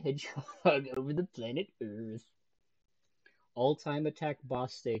Shadow the Hedgehog over the planet Earth. All time attack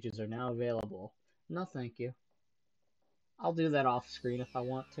boss stages are now available. No thank you. I'll do that off screen if I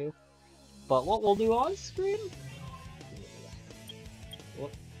want to. But what we'll do on screen?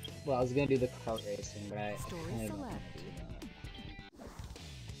 Well, I was gonna do the kart racing, but I Story select.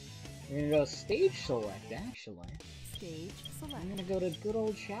 We're gonna go stage select, actually. Stage select. I'm gonna go to good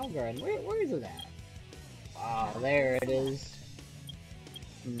old Chow Garden. Where is it at? Ah, there it is.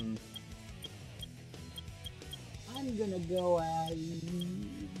 I'm gonna go as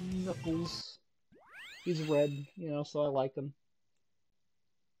Knuckles. He's red, you know, so I like him.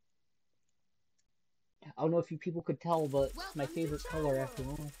 I don't know if you people could tell, but it's my favorite color after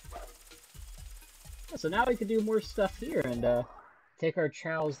all. So now we can do more stuff here and take our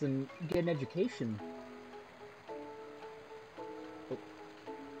chows and get an education. Oh.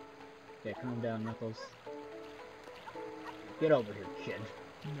 Yeah, calm down, Knuckles. Get over here, kid.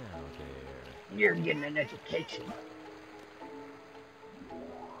 Now there. You're getting an education.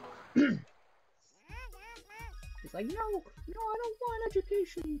 He's like, no, I don't want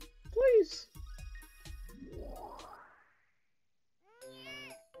education. Please.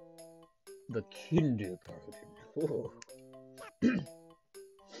 The kindergarten. Oh. Yes,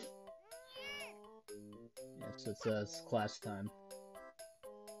 it's class time.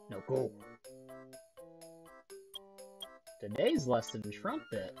 No, go. Today's lesson,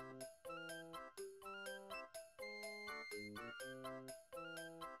 trumpet.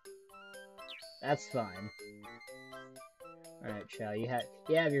 That's fine. Alright, Chow, you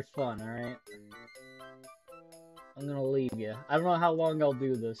have your fun, alright? I'm gonna leave you. I don't know how long I'll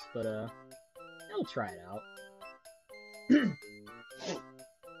do this, but I'll try it out.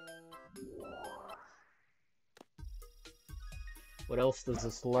 What else does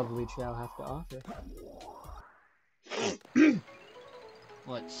this lovely Chow have to offer?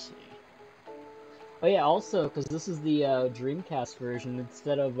 Let's see. Oh yeah, also, because this is the Dreamcast version,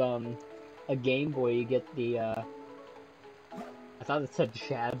 instead of a Game Boy, you get the I thought it said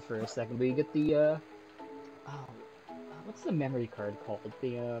Chad for a second, but you get the what's the memory card called?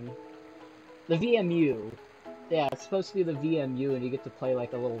 The VMU. Yeah, it's supposed to be the VMU, and you get to play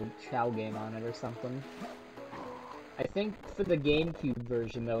like a little Chow game on it or something. I think for the GameCube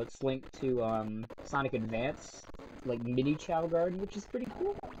version though, it's linked to Sonic Advance, like mini Chow Garden, which is pretty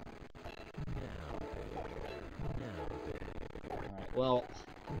cool. Alright, well,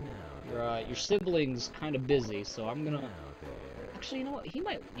 your sibling's kind of busy, so I'm gonna... Actually, you know what? He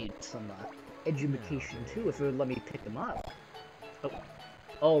might need some education too, if it would let me pick him up.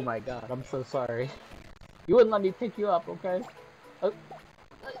 Oh my god, I'm so sorry. You wouldn't let me pick you up, okay?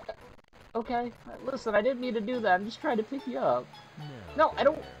 Okay, listen, I didn't mean to do that. I'm just trying to pick you up. No, I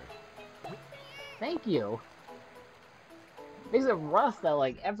don't... Thank you. Makes it rough that,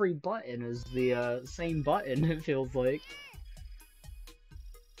 like, every button is the, same button, it feels like.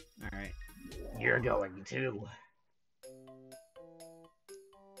 Alright. You're going too.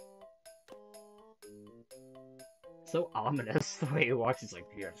 So ominous, the way he walks, he's like,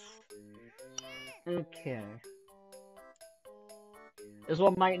 yes. Okay. This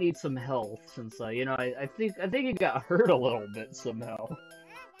one might need some health, since, you know, I think it got hurt a little bit somehow.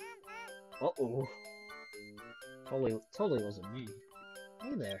 Uh-oh. Totally wasn't me.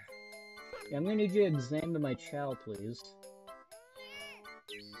 Hey there. Yeah, I'm gonna need you to examine my Chow, please.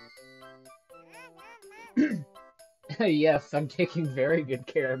 Yes, I'm taking very good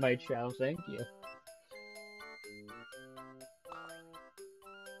care of my Chow, thank you.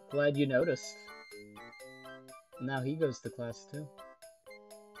 Glad you noticed. Now he goes to class too.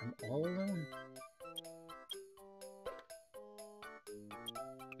 I'm all alone.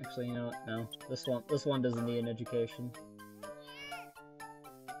 Actually, you know what? No, this one doesn't need an education.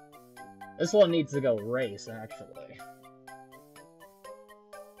 This one needs to go race, actually.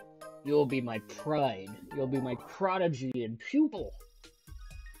 You'll be my pride. You'll be my prodigy and pupil.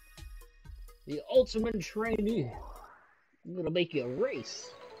 The ultimate trainee. I'm gonna make you a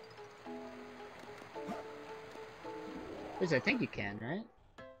race. At least I think you can, right?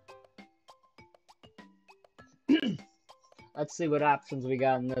 Let's see what options we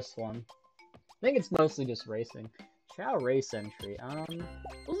got in this one. I think it's mostly just racing. Chow race entry.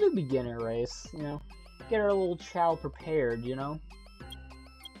 We'll do beginner race, you know. Get our little Chow prepared, you know.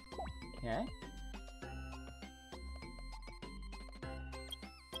 Okay.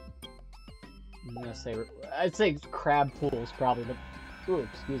 I'm gonna say, I'd say Crab Pool is probably the, ooh,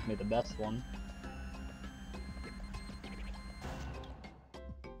 excuse me, the best one.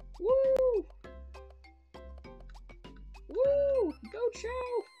 Woo! Woo! Go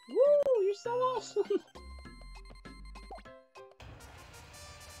Chow! Woo! You're so awesome!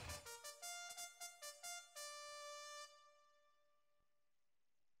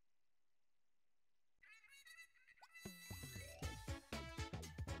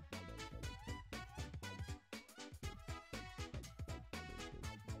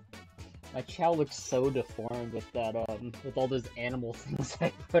 My Chow looks so deformed with that, with all those animal things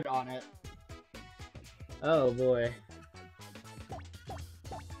I put on it. Oh boy.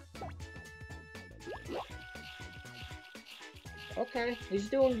 Okay, he's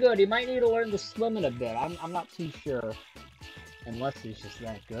doing good. He might need to learn to swim in a bit. I'm not too sure. Unless he's just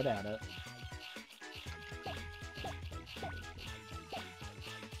that good at it.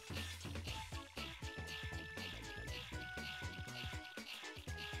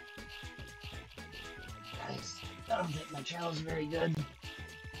 I don't think my Chow's very good.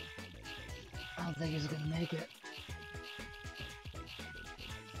 I don't think he's gonna make it.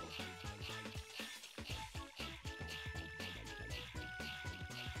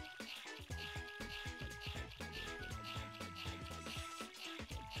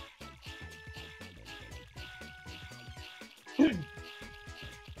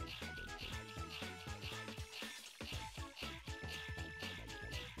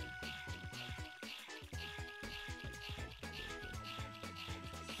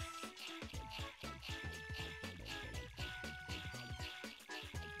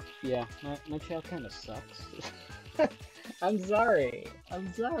 Yeah, my Chow kind of sucks. I'm sorry.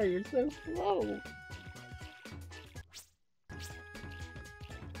 I'm sorry, you're so slow. It's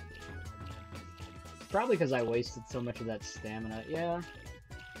probably because I wasted so much of that stamina. Yeah.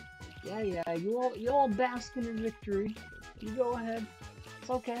 Yeah, you all bask in your victory. You go ahead. It's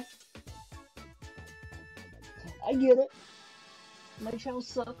okay. I get it. My Chow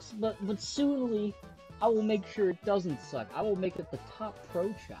sucks, but soonly I will make sure it doesn't suck. I will make it the top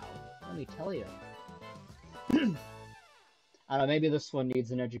pro Chow. Let me tell you. I don't know, maybe this one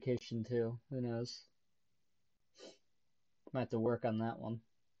needs an education too. Who knows? Might have to work on that one.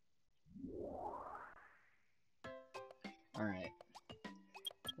 Alright.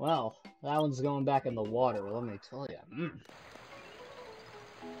 Well, that one's going back in the water, let me tell you.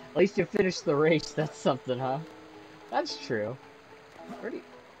 At least you finished the race, that's something, huh? That's true. Where'd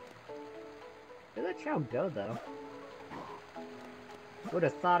that Chow go, though?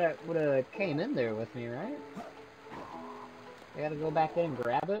 Would've thought it would've came in there with me, right? I gotta go back in and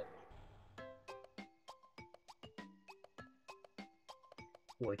grab it?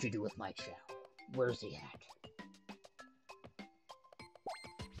 What'd you do with my Chow? Where's he at?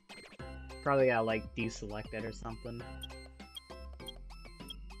 Probably gotta, like, deselect it or something.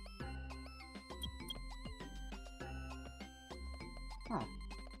 Huh.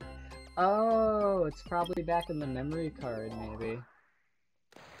 Oh, it's probably back in the memory card, maybe.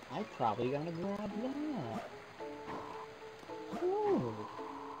 I probably gotta grab that. Ooh.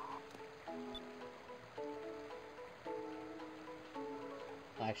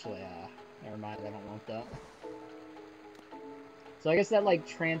 Actually, never mind, I don't want that. So I guess that, like,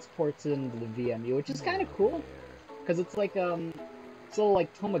 transports it into the VMU, which is kind of cool. Because it's like, it's a little,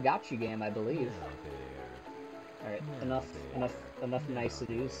 like, Tamagotchi game, I believe. Alright, enough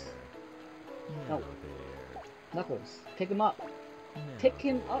niceties. No. Knuckles, pick him up. Pick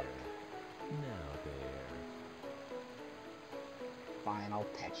him up. Fine, I'll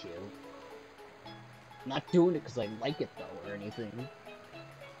pet you. I'm not doing it because I like it, though, or anything.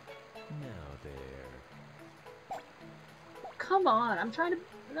 Come on, I'm trying to...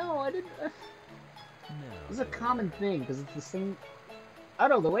 No, I didn't... This is a common thing, because it's the same... I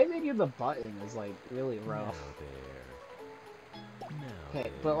don't know, the way they do the button is, like, really rough.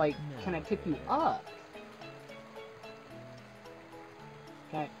 Okay, but, like, can I pick you up?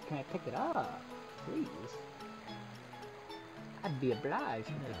 Can I pick it up? Please? I'd be obliged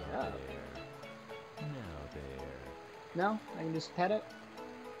to pick it up. No? I can just pet it?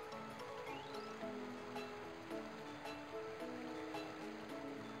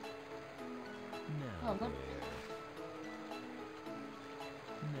 Oh, no.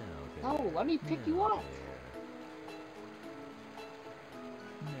 Oh, let me pick you up!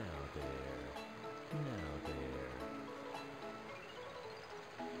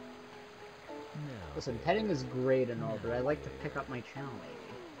 Listen, petting is great and all, but I like to pick up my Chow,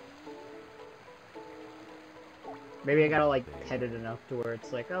 maybe. Maybe I gotta, like, pet it enough to where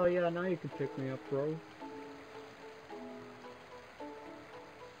it's like, oh yeah, now you can pick me up, bro.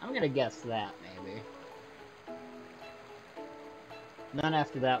 I'm gonna guess that, maybe. Then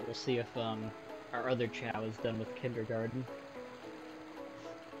after that, we'll see if, our other Chow is done with kindergarten.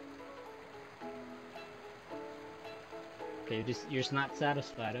 Okay, you're just not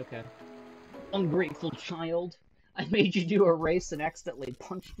satisfied, okay. Ungrateful child. I made you do a race and accidentally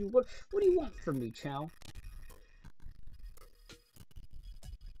punched you. What do you want from me, Chow?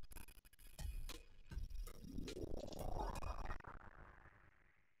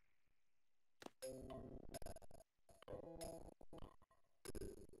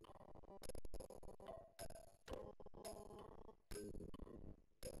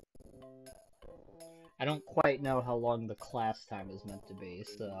 I don't quite know how long the class time is meant to be,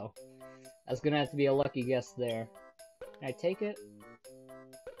 so that's gonna have to be a lucky guess there. Can I take it?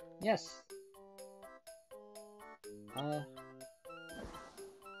 Yes.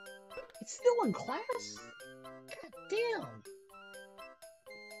 It's still in class? God damn.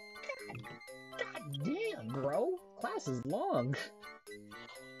 God damn, bro. Class is long.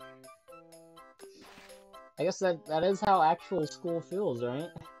 I guess that is how actual school feels, right?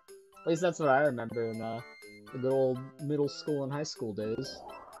 At least that's what I remember in the good old middle school and high school days.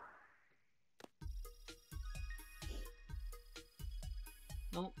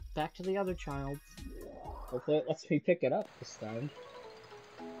 Well, back to the other child. Hopefully it lets me pick it up this time.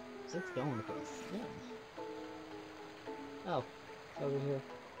 So it's going to this thing. Oh, it's over here.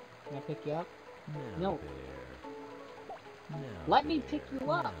 Can I pick you up? No. Let me pick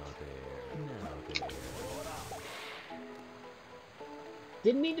you up!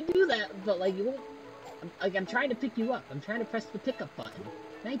 Didn't mean to do that, but like you won't. I'm trying to pick you up. I'm trying to press the pickup button.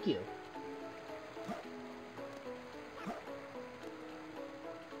 Thank you.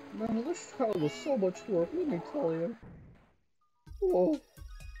 Man, this child is so much work, let me tell you. Oh.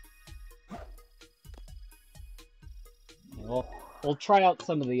 Well, we'll try out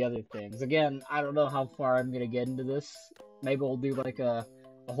some of the other things. Again, I don't know how far I'm gonna get into this. Maybe we'll do like a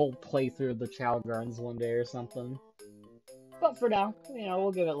whole playthrough of the Chow Gardens one day or something. But for now, you know,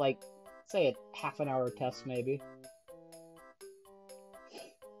 we'll give it like, say a half-an-hour test maybe.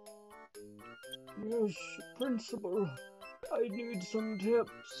 Yes, Principal. I need some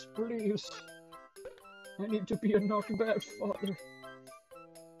tips, please. I need to be a not bad father.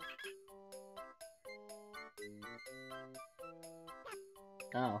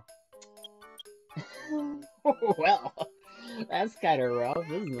 Oh. Well, that's kind of rough,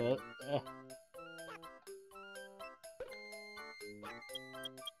 isn't it?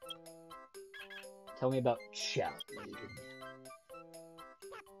 Tell me about Chow Maiden.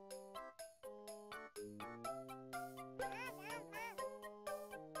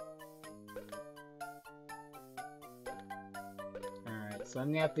 Alright, so I'm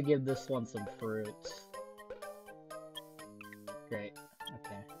gonna have to give this one some fruits. Great.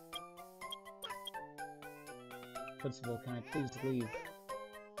 Okay. Principal, can I please leave?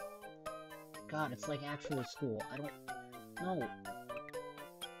 God, it's like actual school. I don't... No.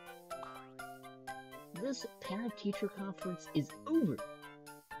 This parent-teacher conference is over.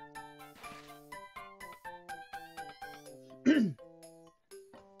 I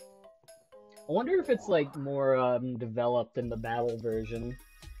wonder if it's like more developed in the battle version.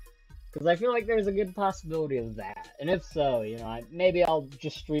 Because I feel like there's a good possibility of that. And if so, you know, maybe I'll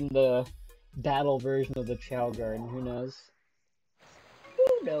just stream the battle version of the Chow Garden, who knows?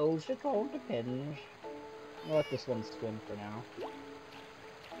 Who knows, it all depends. I'll let this one swim for now.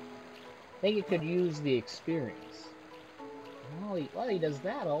 I think it could use the experience. While he does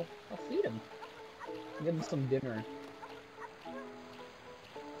that, I'll feed him. Give him some dinner.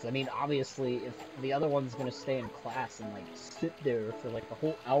 I mean, obviously, if the other one's gonna stay in class and, like, sit there for, like, a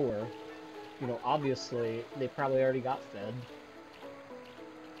whole hour, you know, obviously, they probably already got fed.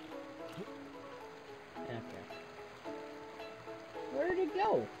 Okay. Where did it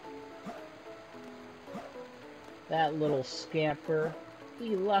go? That little scamper.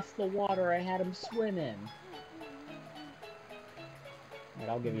 He left the water I had him swim in. Alright,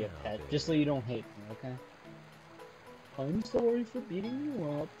 I'll give you a pet, just so you don't hate me, okay? I'm sorry for beating you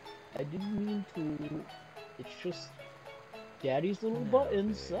up. I didn't mean to. It's just... Daddy's little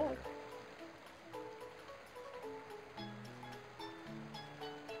buttons suck.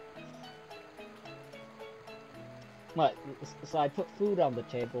 What? So I put food on the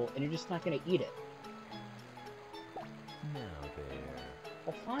table, and you're just not gonna eat it? Now there.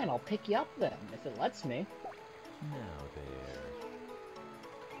 Well, fine, I'll pick you up then, if it lets me. Now there.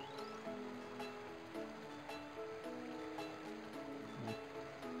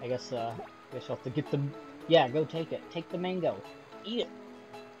 I guess I'll have to get the... Yeah, go take it. Take the mango. Eat it.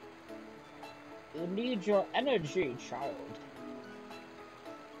 You need your energy, child.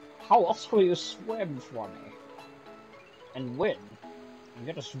 How else will you swim for me? And win? And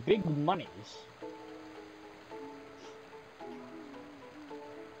get us big monies.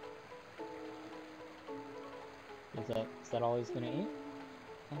 Is that all he's gonna eat?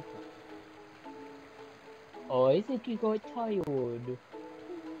 Okay. Oh, I think he got tired.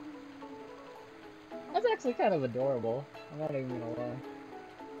 That's actually kind of adorable. I'm not even gonna lie.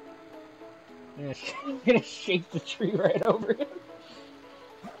 I'm gonna shake the tree right over him.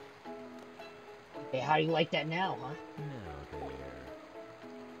 Hey, how do you like that now, huh? Now there.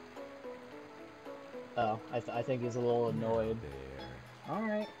 Oh, I think he's a little annoyed. There.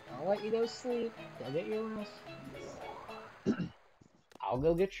 Alright, I'll let you go sleep. Go get your rest. I'll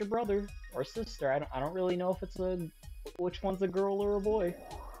go get your brother or sister. I don't really know if it's which one's a girl or a boy.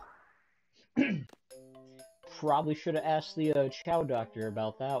 Probably should have asked the Chow doctor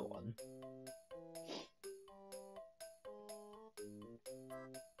about that one.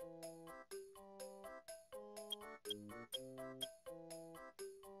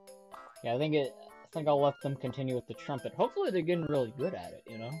 Yeah, I think think I'll let them continue with the trumpet. Hopefully they're getting really good at it,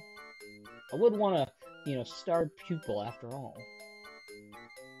 you know? I would want a, you know, starred pupil after all.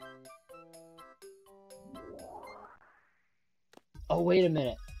 Oh, wait a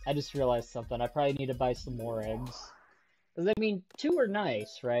minute. I just realized something. I probably need to buy some more eggs. Because, I mean, 2 are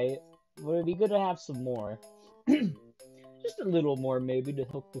nice, right? But it'd be good to have some more. Just a little more, maybe, to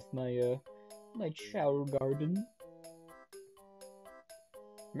help with my, my shower garden.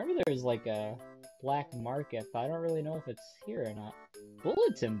 Remember there's, like, a black market, but I don't really know if it's here or not.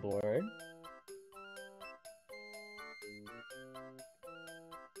 Bulletin board?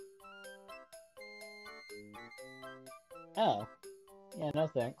 Oh. Yeah, no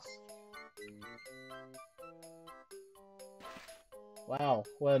thanks. Wow,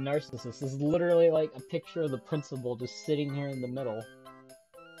 what a narcissist. This is literally like a picture of the principal just sitting here in the middle.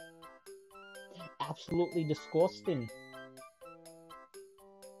 Absolutely disgusting.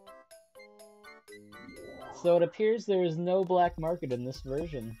 So it appears there is no black market in this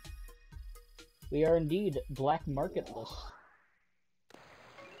version. We are indeed black marketless.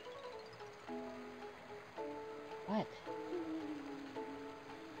 What?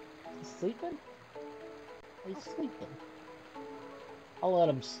 Is he sleeping? He's sleeping. I'll let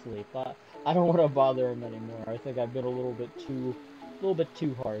him sleep. I don't want to bother him anymore. I think I've been a little bit too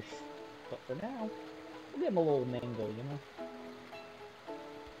harsh. But for now, I'll give him a little mango, you know?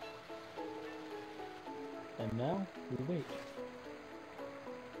 And now, we wait.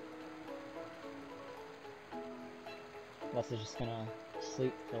 Unless he's just gonna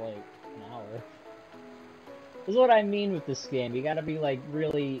sleep for like an hour. This is what I mean with this game. You gotta be like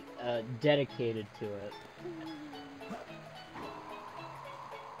really dedicated to it.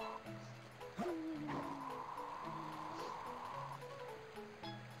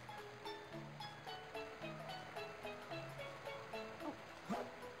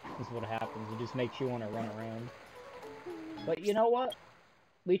 This is what happens. It just makes you want to run around. But you know what?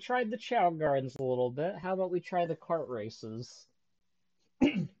 We tried the Chow Gardens a little bit. How about we try the kart races?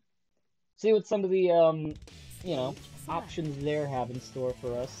 See what some of the, you know, options there have in store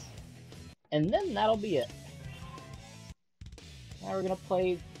for us. And then that'll be it. Now we're gonna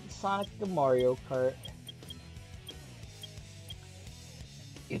play Sonic the Mario Kart.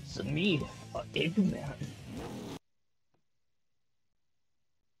 It's me, Eggman.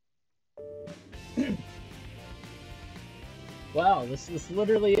 Wow, this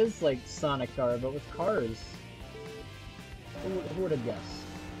literally is like Sonic Car, but with cars. Who would have guessed?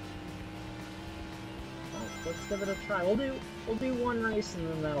 Oh, let's give it a try. We'll do one race and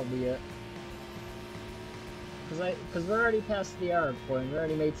then that'll be it. Cause we're already past the hour point. We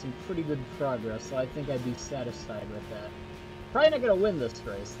already made some pretty good progress, so I think I'd be satisfied with that. Probably not gonna win this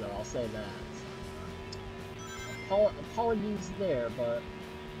race though. I'll say that. Apologies there, but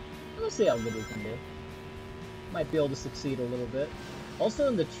we'll see how good we can do. Might be able to succeed a little bit. Also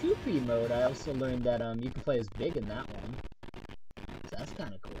in the 2P mode, I also learned that you can play as Big in that one. So that's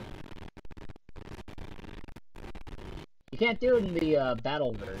kind of cool. You can't do it in the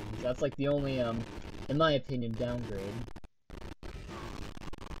battle versions. That's like the only, in my opinion, downgrade.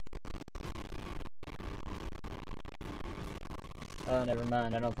 Oh, never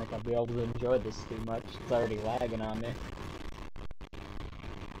mind. I don't think I'll be able to enjoy this too much. It's already lagging on me.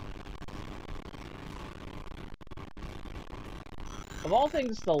 Of all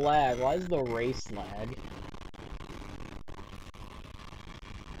things to lag, why is the race lag?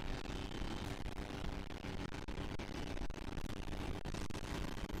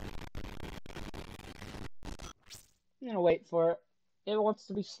 I'm gonna wait for it. It wants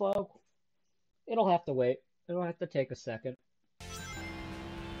to be slow. It'll have to wait. It'll have to take a second.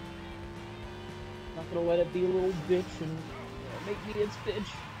 Not gonna let it be a little bitch and make me its bitch.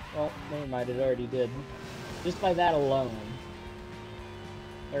 Well, never mind, it already did. Just by that alone.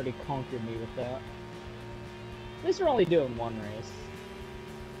 It already conquered me with that. At least we're only doing one race.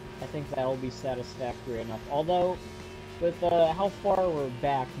 I think that'll be satisfactory enough. Although, with how far we're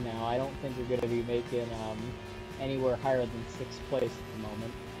back now, I don't think we're going to be making anywhere higher than 6th place at the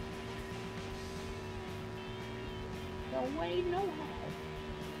moment. No way, no how.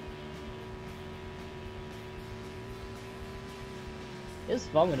 It's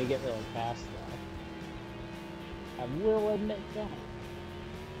fun when you get really fast, though. I will admit that.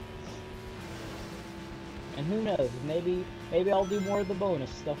 And who knows, maybe I'll do more of the bonus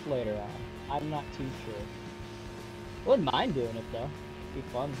stuff later on. I'm not too sure. Wouldn't mind doing it though. It'd be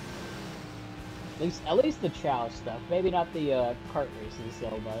fun. At least the Chow stuff. Maybe not the kart races so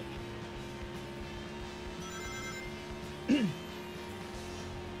much.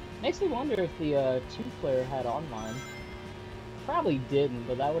 Makes me wonder if the 2-player had online. Probably didn't,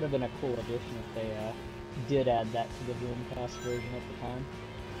 but that would have been a cool addition if they did add that to the Dreamcast version at the time.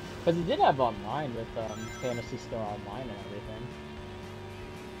 Because it did have online with Phantasy Star Online and everything.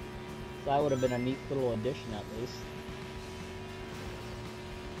 So that would have been a neat little addition at least.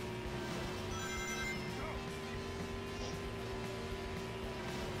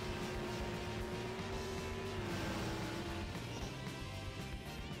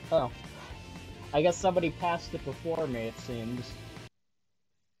 Oh. I guess somebody passed it before me, it seems.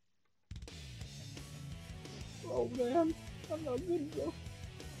 Oh man, I'm not good enough.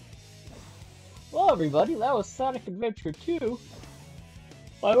 Well everybody, that was Sonic Adventure 2.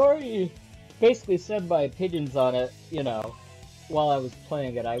 I've already basically said my opinions on it, you know, while I was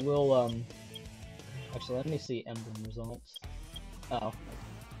playing it. I will, actually let me see Emblem results. Oh.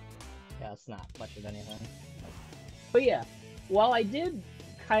 Yeah, it's not much of anything. But yeah, while I did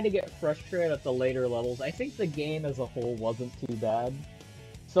kind of get frustrated at the later levels, I think the game as a whole wasn't too bad.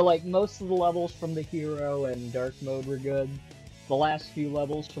 So like most of the levels from the Hero and Dark Mode were good. The last few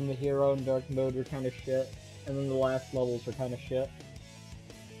levels from the Hero and Dark Mode were kind of shit. And then the last levels were kind of shit.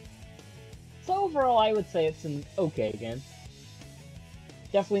 So overall I would say it's an okay game.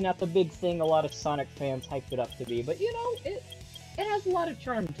 Definitely not the big thing a lot of Sonic fans hyped it up to be, but you know, it has a lot of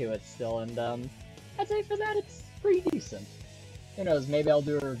charm to it still, and I'd say for that it's pretty decent. Who knows, maybe I'll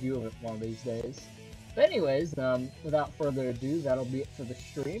do a review of it one of these days. But anyways, without further ado, that'll be it for the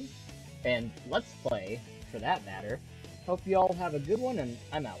stream. And Let's Play, for that matter. Hope you all have a good one, and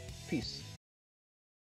I'm out. Peace.